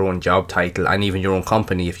name, your own job title, and even your own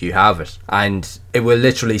company if you have it. And it will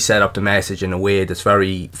literally set up the message in a way that's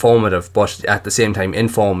very formative but at the same time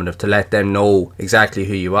informative to let them know exactly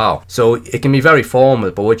who you are. So it can be very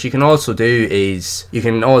formal, but what you can also do is you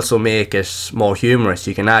can also make it more humorous.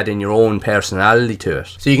 You can add in your own personality to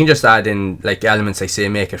it. So you can just add in like elements like say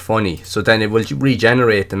make it funny, so then it will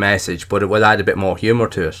regenerate the message but it will add a bit more humour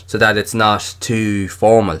to it so that it's not too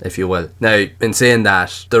formal, if you will. Now in saying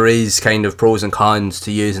that, there is kind of pros and cons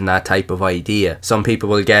to using that type of idea. Some people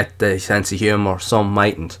will get the sense of humour, some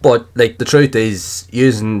mightn't, but like the truth is,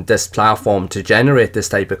 using this platform to generate this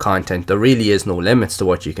type of content, there really is no limits to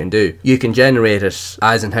what you can do. You can generate it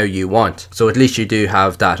as and how you want, so at least you do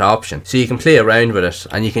have that option. So you can play around with it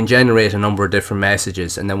and you can generate a number of different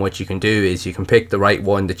messages, and then what you can do is you can pick the right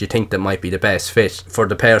one that you think that might be the best fit for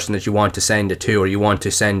the person that you want to send it to, or you want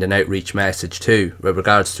to send an outreach message to with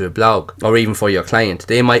regards to a blog, or even for your client.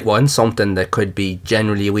 They might want something that could be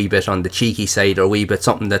generally a wee bit on the cheeky side, or a wee bit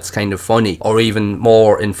something that's kind of funny, or even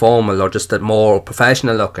more informal, or just a more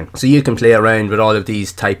professional looking. So you can play around with all of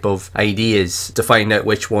these type of ideas to find out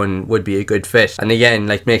which one would be a good fit, and again,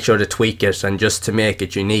 like, make sure to tweak it and just to make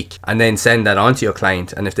it unique, and then send that on to your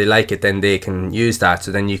client, and if they like it then they can use that.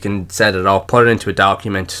 So then you can set it up, put it into a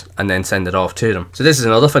document, and then send it off to them. So this is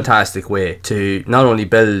another fantastic way to not only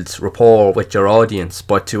build rapport with your audience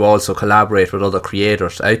but to also collaborate with other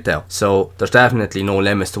creators out there. So there's definitely no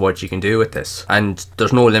limits to what you can do with this, and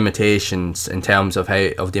there's no limitations in terms of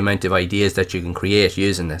the amount of ideas that you can create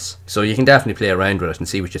using this. So you can definitely play around with it and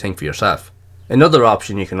see what you think for yourself. Another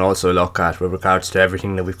option you can also look at with regards to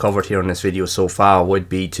everything that we've covered here in this video so far would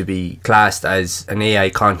be to be classed as an AI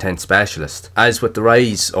content specialist. As with the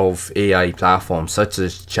rise of AI platforms such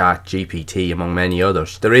as ChatGPT among many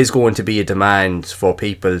others, there is going to be a demand for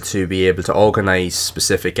people to be able to organise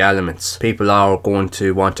specific elements. People are going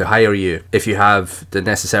to want to hire you if you have the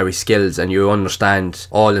necessary skills and you understand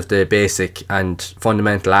all of the basic and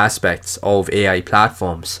fundamental aspects of AI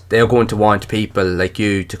platforms. They're going to want people like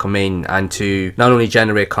you to come in and to not only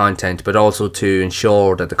generate content but also to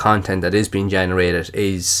ensure that the content that is being generated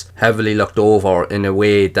is heavily looked over in a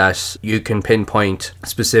way that you can pinpoint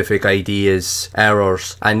specific ideas,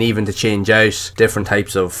 errors, and even to change out different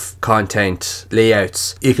types of content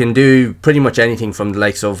layouts. You can do pretty much anything from the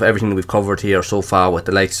likes of everything that we've covered here so far, with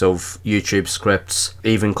the likes of YouTube scripts,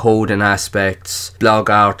 even coding aspects,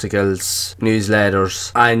 blog articles,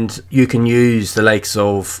 newsletters, and you can use the likes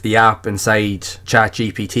of the app inside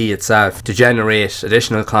ChatGPT itself to generate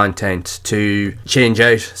additional content, to change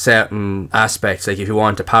out certain aspects. Like if you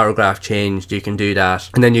want a paragraph changed, you can do that,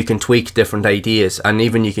 and then you can tweak different ideas, and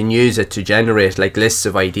even you can use it to generate like lists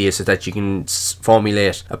of ideas so that you can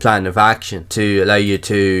formulate a plan of action to allow you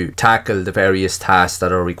to tackle the various tasks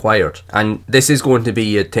that are required. And this is going to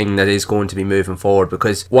be a thing that is going to be moving forward,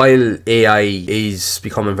 because while AI is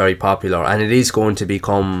becoming very popular and it is going to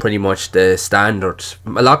become pretty much the standard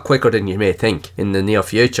a lot quicker than you may think in the near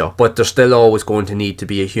future, but there's still always going to need to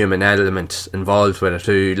be a human element involved with it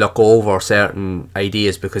to look over certain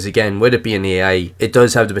ideas, because again, with it being AI, it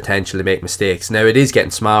does have the potential to make mistakes. Now it is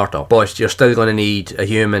getting smarter, but you're still going to need a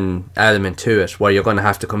human element to it, where you're going to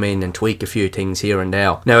have to come in and tweak a few things here and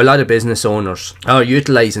there. Now a lot of business owners are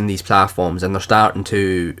utilising these platforms and they're starting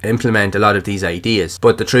to implement a lot of these ideas,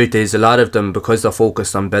 but the truth is a lot of them, because they're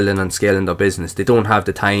focused on building and scaling their business, they don't have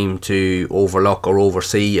the time to overlook or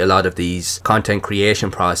oversee a lot of these content creation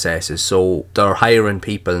processes. So they're hiring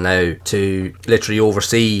people now to literally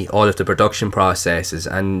oversee all of the production processes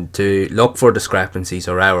and to look for discrepancies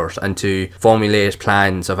or errors and to formulate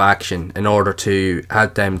plans of action in order to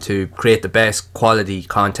help them to create the best quality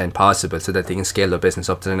content possible so that they can scale their business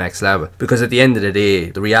up to the next level. Because at the end of the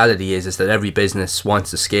day, the reality is that every business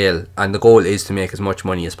wants to scale, and the goal is to make as much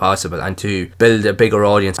money as possible and to build a bigger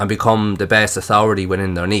audience and become the best authority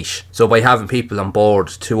within their niche. So by having people on board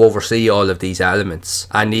to oversee all of these elements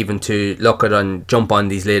and even to look at and jump on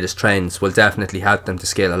these latest trends will definitely help them to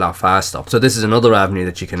scale a lot faster. So this is another avenue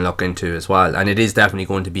that you can look into as well, and it is definitely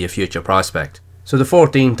going to be a future prospect. So the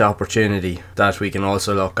 14th opportunity that we can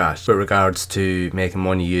also look at with regards to making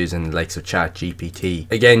money using the likes of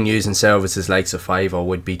ChatGPT, again using services like Fiverr,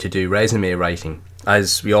 would be to do resume writing.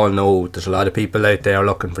 As we all know, there's a lot of people out there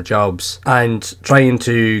looking for jobs, and trying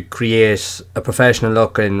to create a professional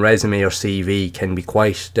looking resume or CV can be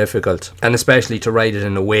quite difficult, and especially to write it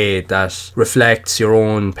in a way that reflects your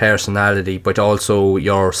own personality but also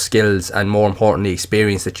your skills and, more importantly,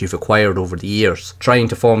 experience that you've acquired over the years. Trying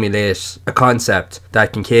to formulate a concept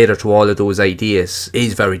that can cater to all of those ideas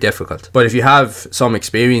is very difficult, but if you have some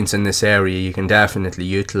experience in this area, you can definitely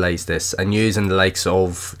utilize this, and using the likes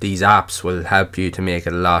of these apps will help you to make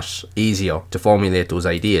it a lot easier to formulate those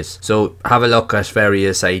ideas. So have a look at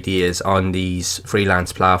various ideas on these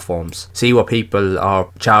freelance platforms, see what people are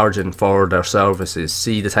charging for their services,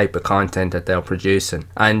 see the type of content that they're producing,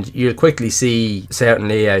 and you'll quickly see certain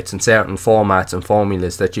layouts and certain formats and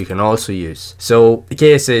formulas that you can also use. So the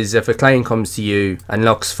case is, if a client comes to you and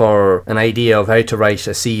looks for an idea of how to write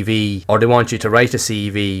a CV, or they want you to write a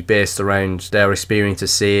CV based around their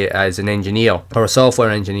experiences, say as an engineer or a software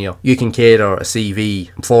engineer, you can cater a CV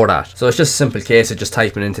for that. So it's just a simple case of just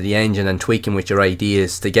typing into the engine and tweaking with your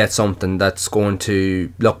ideas to get something that's going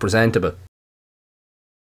to look presentable.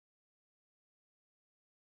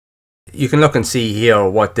 You can look and see here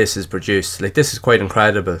what this has produced. Like, this is quite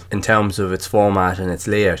incredible in terms of its format and its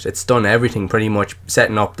layout. It's done everything pretty much,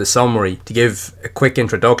 setting up the summary to give a quick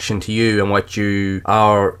introduction to you and what you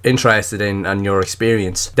are interested in and your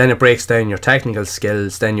experience. Then it breaks down your technical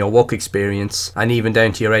skills, then your work experience, and even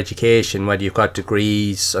down to your education, whether you've got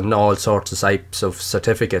degrees and all sorts of types of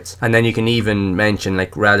certificates. And then you can even mention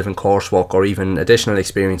like relevant coursework or even additional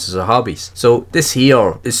experiences or hobbies. So this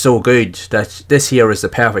here is so good that this here is the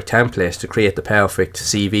perfect template to create the perfect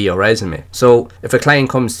CV or resume. So if a client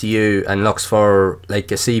comes to you and looks for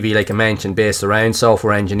like a CV, like I mentioned, based around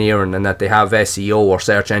software engineering, and that they have SEO or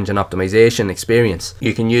search engine optimization experience,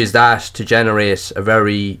 you can use that to generate a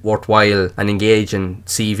very worthwhile and engaging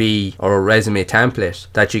CV or a resume template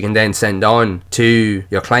that you can then send on to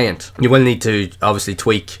your client. You will need to obviously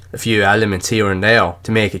tweak a few elements here and there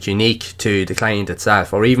to make it unique to the client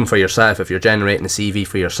itself, or even for yourself if you're generating a CV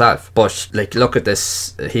for yourself. But like, look at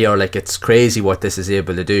this here, like it's crazy what this is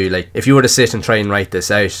able to do. Like, if you were to sit and try and write this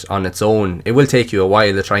out on its own, it will take you a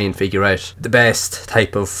while to try and figure out the best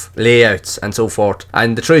type of layouts and so forth.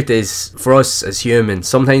 And the truth is, for us as humans,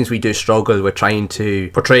 sometimes we do struggle with trying to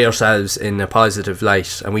portray ourselves in a positive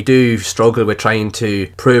light, and we do struggle with trying to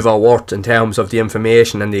prove our worth in terms of the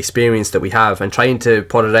information and the experience that we have, and trying to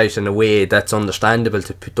put it out in a way that's understandable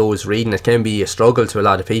to those reading it can be a struggle to a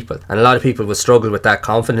lot of people. And a lot of people will struggle with that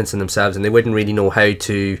confidence in themselves, and they wouldn't really know how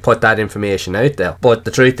to put that information out there. But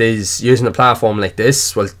the truth is, using a platform like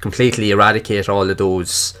this will completely eradicate all of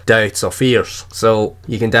those doubts or fears. So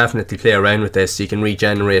you can definitely play around with this. You can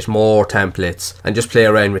regenerate more templates and just play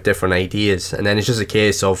around with different ideas, and then it's just a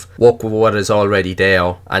case of work with what is already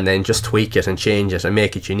there and then just tweak it and change it and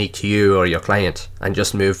make it unique to you or your client, and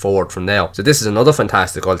just move forward from there. So this is another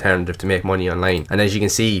fantastic alternative to make money online, and as you can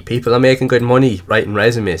see, people are making good money writing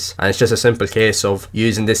resumes, and it's just a simple case of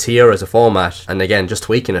using this here as a format and again just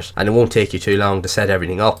tweaking it it, and it won't take you too long to set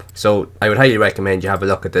everything up. So I would highly recommend you have a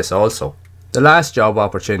look at this also. The last job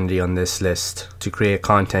opportunity on this list to create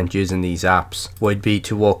content using these apps would be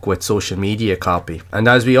to work with social media copy. And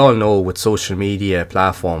as we all know, with social media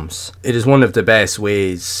platforms, it is one of the best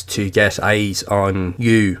ways to get eyes on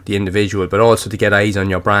you, the individual, but also to get eyes on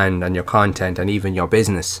your brand and your content and even your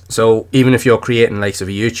business. So even if you're creating likes of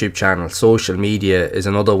a YouTube channel, social media is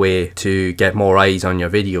another way to get more eyes on your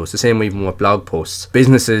videos. The same even with blog posts.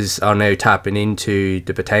 Businesses are now tapping into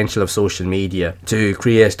the potential of social media to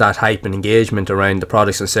create that hype and engagement around the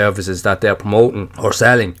products and services that they're promoting or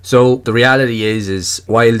selling. So the reality is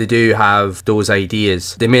while they do have those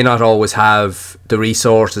ideas, they may not always have the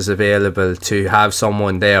resources available to have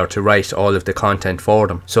someone there to write all of the content for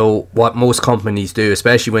them. So what most companies do,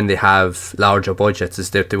 especially when they have larger budgets, is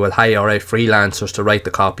that they will hire out freelancers to write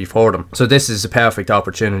the copy for them. So this is a perfect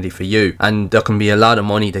opportunity for you, and there can be a lot of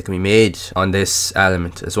money that can be made on this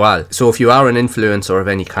element as well. So if you are an influencer of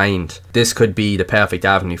any kind, this could be the perfect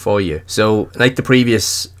avenue for you. So like the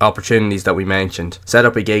previous opportunities that we mentioned, set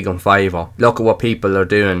up a gig on Fiverr, look at what people are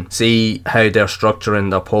doing, see how they're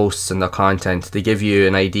structuring their posts and their content. They give you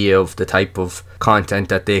an idea of the type of content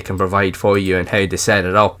that they can provide for you and how they set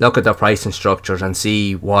it up. Look at their pricing structures and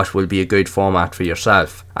see what will be a good format for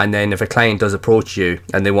yourself. And then if a client does approach you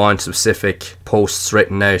and they want specific posts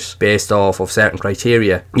written out based off of certain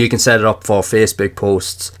criteria, you can set it up for Facebook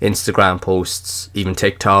posts, Instagram posts, even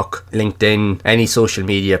TikTok, LinkedIn, any social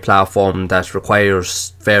media platform that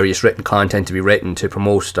requires various written content to be written to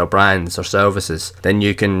promote their brands or services. Then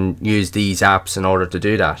you can use these apps in order to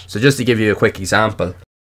do that. So just to give you a quick example,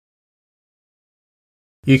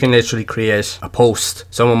 you can literally create a post.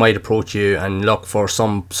 Someone might approach you and look for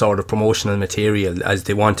some sort of promotional material as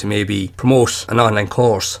they want to maybe promote an online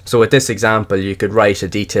course. So with this example, you could write a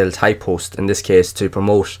detailed type post, in this case to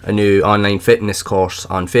promote a new online fitness course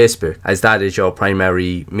on Facebook, as that is your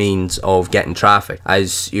primary means of getting traffic,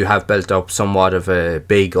 as you have built up somewhat of a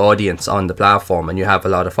big audience on the platform and you have a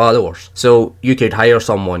lot of followers. So you could hire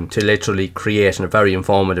someone to literally create a very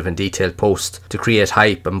informative and detailed post to create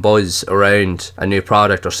hype and buzz around a new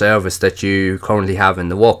product or service that you currently have in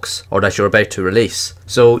the works or that you're about to release.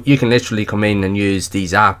 So you can literally come in and use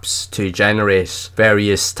these apps to generate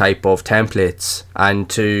various type of templates and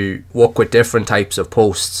to work with different types of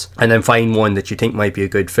posts, and then find one that you think might be a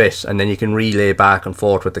good fit, and then you can relay back and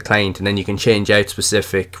forth with the client, and then you can change out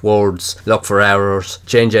specific words, look for errors,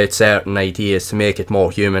 change out certain ideas to make it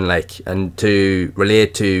more human-like and to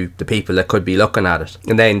relate to the people that could be looking at it,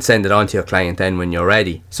 and then send it on to your client then when you're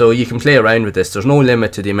ready. So you can play around with this. There's no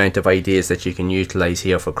limit to the amount of ideas that you can utilize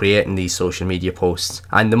here for creating these social media posts,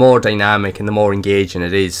 and the more dynamic and the more engaging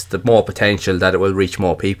it is, the more potential that it will reach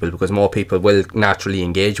more people, because more people will naturally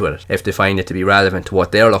engage with it if they find it to be relevant to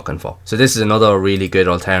what they're looking for. So this is another really good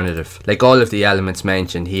alternative. Like all of the elements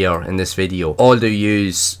mentioned here in this video, all do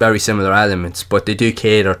use very similar elements, but they do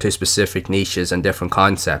cater to specific niches and different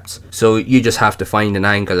concepts. So you just have to find an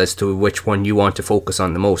angle as to which one you want to focus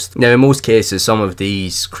on the most. Now in most cases, some of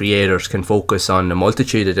these creators can focus on a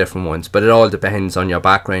multitude of different ones, but it all depends on your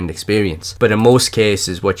background experience. But in most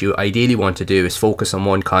cases, what you ideally want to do is focus on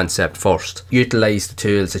one concept first. Utilize the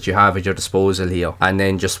tools that you have at your disposal here, and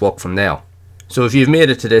then just work from there. So if you've made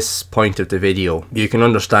it to this point of the video, you can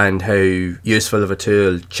understand how useful of a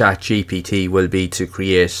tool ChatGPT will be to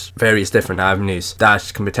create various different avenues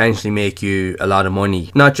that can potentially make you a lot of money,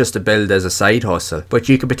 not just to build as a side hustle, but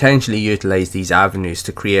you could potentially utilize these avenues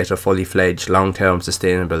to create a fully fledged long-term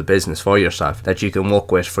sustainable business for yourself that you can work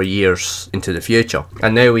with for years into the future.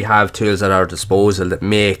 And now we have tools at our disposal that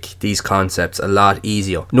make these concepts a lot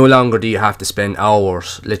easier. No longer do you have to spend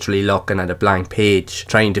hours literally looking at a blank page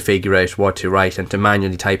trying to figure out what to write and to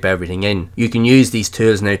manually type everything in. You can use these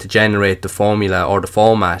tools now to generate the formula or the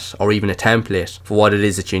format or even a template for what it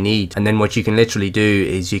is that you need, and then what you can literally do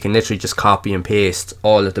is you can literally just copy and paste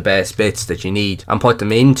all of the best bits that you need and put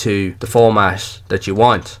them into the format that you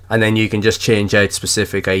want, and then you can just change out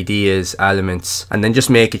specific ideas, elements, and then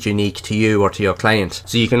just make it unique to you or to your client.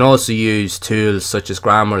 So you can also use tools such as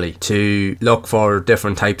Grammarly to look for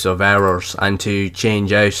different types of errors and to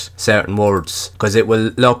change out certain words, because it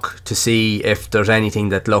will look to see if there's anything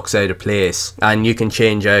that looks out of place, and you can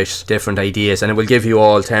change out different ideas and it will give you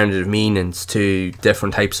alternative meanings to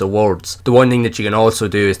different types of words. The one thing that you can also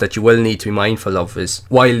do is that you will need to be mindful of is,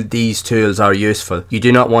 while these tools are useful, you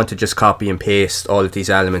do not want to just copy and paste all of these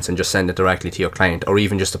elements and just send it directly to your client, or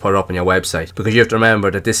even just to put it up on your website, because you have to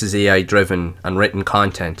remember that this is AI driven and written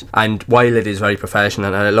content, and while it is very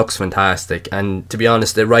professional and it looks fantastic, and to be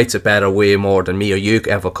honest it writes it better way more than me or you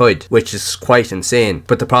ever could, which is quite insane,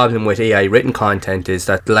 but the problem with AI written written content is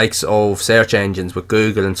that the likes of search engines with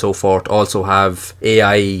Google and so forth also have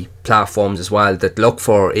AI platforms as well that look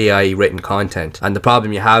for AI written content. And the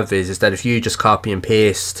problem you have is that if you just copy and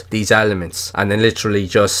paste these elements and then literally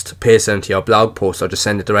just paste it into your blog post or just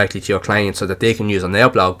send it directly to your client so that they can use on their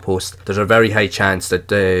blog post, there's a very high chance that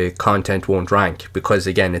the content won't rank, because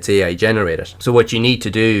again, it's AI generated. So what you need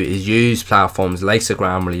to do is use platforms like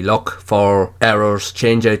Grammarly, look for errors,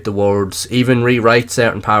 change out the words, even rewrite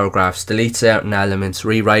certain paragraphs, delete certain elements,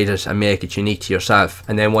 rewrite it and make it unique to yourself.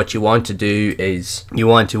 And then what you want to do is you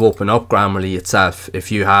want to open up Grammarly itself.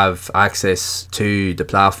 If you have access to the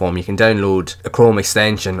platform, you can download a Chrome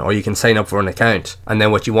extension or you can sign up for an account. And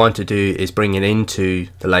then what you want to do is bring it into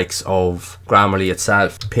the likes of Grammarly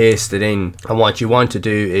itself, paste it in, and what you want to do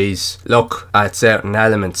is look at certain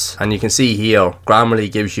elements. And you can see here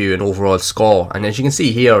Grammarly gives you an overall score, and as you can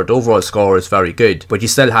see here, the overall score is very good, but you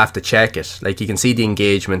still have to check it. Like, you can see the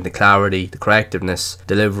engagement, the clarity, the correctiveness,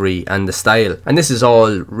 delivery and the style, and this is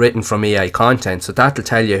all written from AI content, so that'll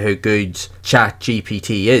tell you how good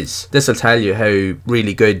ChatGPT is. This will tell you how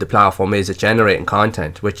really good the platform is at generating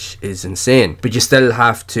content, which is insane. But you still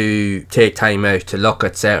have to take time out to look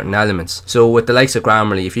at certain elements. So with the likes of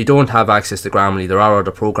Grammarly, if you don't have access to Grammarly, there are other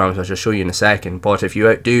programs which I'll show you in a second, but if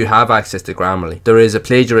you do have access to Grammarly, there is a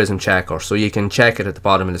plagiarism checker, so you can check it at the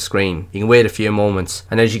bottom of the screen. You can wait a few moments,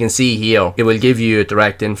 and as you can see here, it will give you a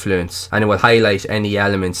direct influence and it will highlight any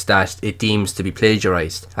elements that it deems to be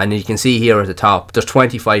plagiarized. And you can see here at the top, there's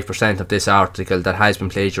 25% of this article that has been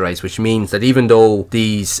plagiarized, which means that even though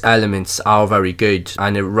these elements are very good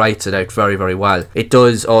and it writes it out very, very well, it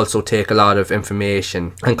does also take a lot of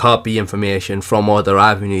information and copy information from other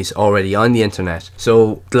avenues already on the internet.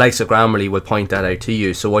 So the likes of Grammarly will point that out to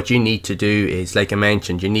you. So what you need to do is, like I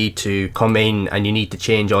mentioned, you need to come in and you need to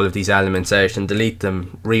change all of these elements out and delete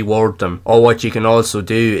them, reword them. Or what you can also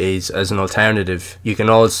do is, as an alternative, you can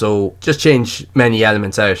also just change many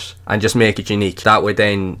elements out and just make it unique. That way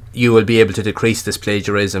then you will be able to decrease this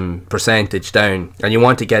plagiarism percentage down, and you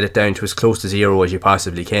want to get it down to as close to zero as you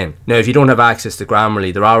possibly can. Now, if you don't have access to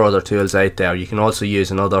Grammarly, there are other tools out there. You can also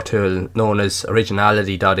use another tool known as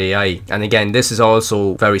originality.ai, and again, this is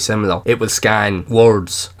also very similar. It will scan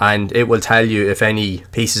words and it will tell you if any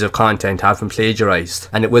pieces of content have been plagiarized,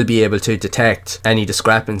 and it will be able to detect any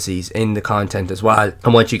discrepancies in the content as well.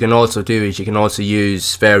 And what you can also do is you can also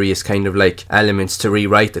use various kind of like elements to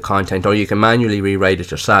rewrite the content, or you can manually rewrite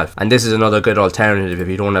it yourself. And this is another good alternative if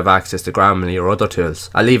you don't have access to Grammarly or other tools.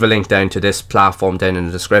 I'll leave a link down to this platform down in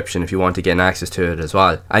the description if you want to gain access to it as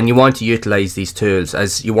well. And you want to utilize these tools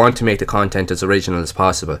as you want to make the content as original as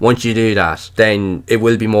possible. Once you do that, then it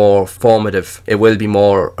will be more formative, it will be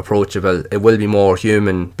more approachable, it will be more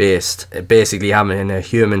human based, basically having a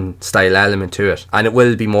human style element to it, and it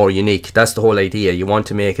will be more unique. That's the whole idea. You want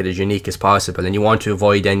to make it as unique as possible, and you want to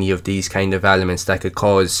avoid any of these kind of elements that could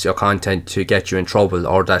cause your content to get you in trouble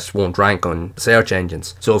or that won't rank on search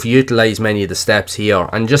engines. So if you utilize many of the steps here,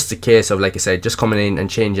 and just a case of, like I said, just coming in and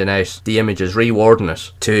changing out the images, rewording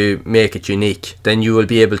it to make it unique, then you will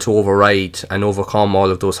be able to override and overcome all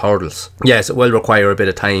of those hurdles. Yes, it will require a bit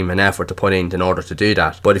of time and effort to put in order to do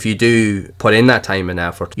that, but if you do put in that time and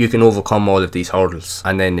effort, you can overcome all of these hurdles,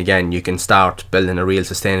 and then again you can start building a real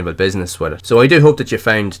sustainable business with it. So I do hope that you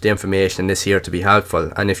found the information in this here to be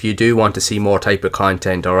helpful, and if you do want to see more type of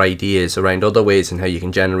content or ideas around other ways in how you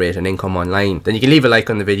can generate an income online, then you can leave a like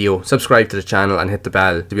on the video, subscribe to the channel and hit the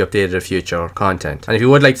bell to be updated of future content. And if you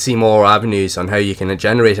would like to see more avenues on how you can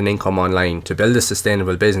generate an income online to build a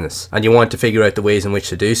sustainable business, and you want to figure out the ways in which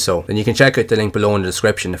to do so, then you can check out the link below in the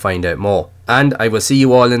description to find out more. And I will see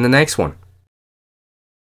you all in the next one.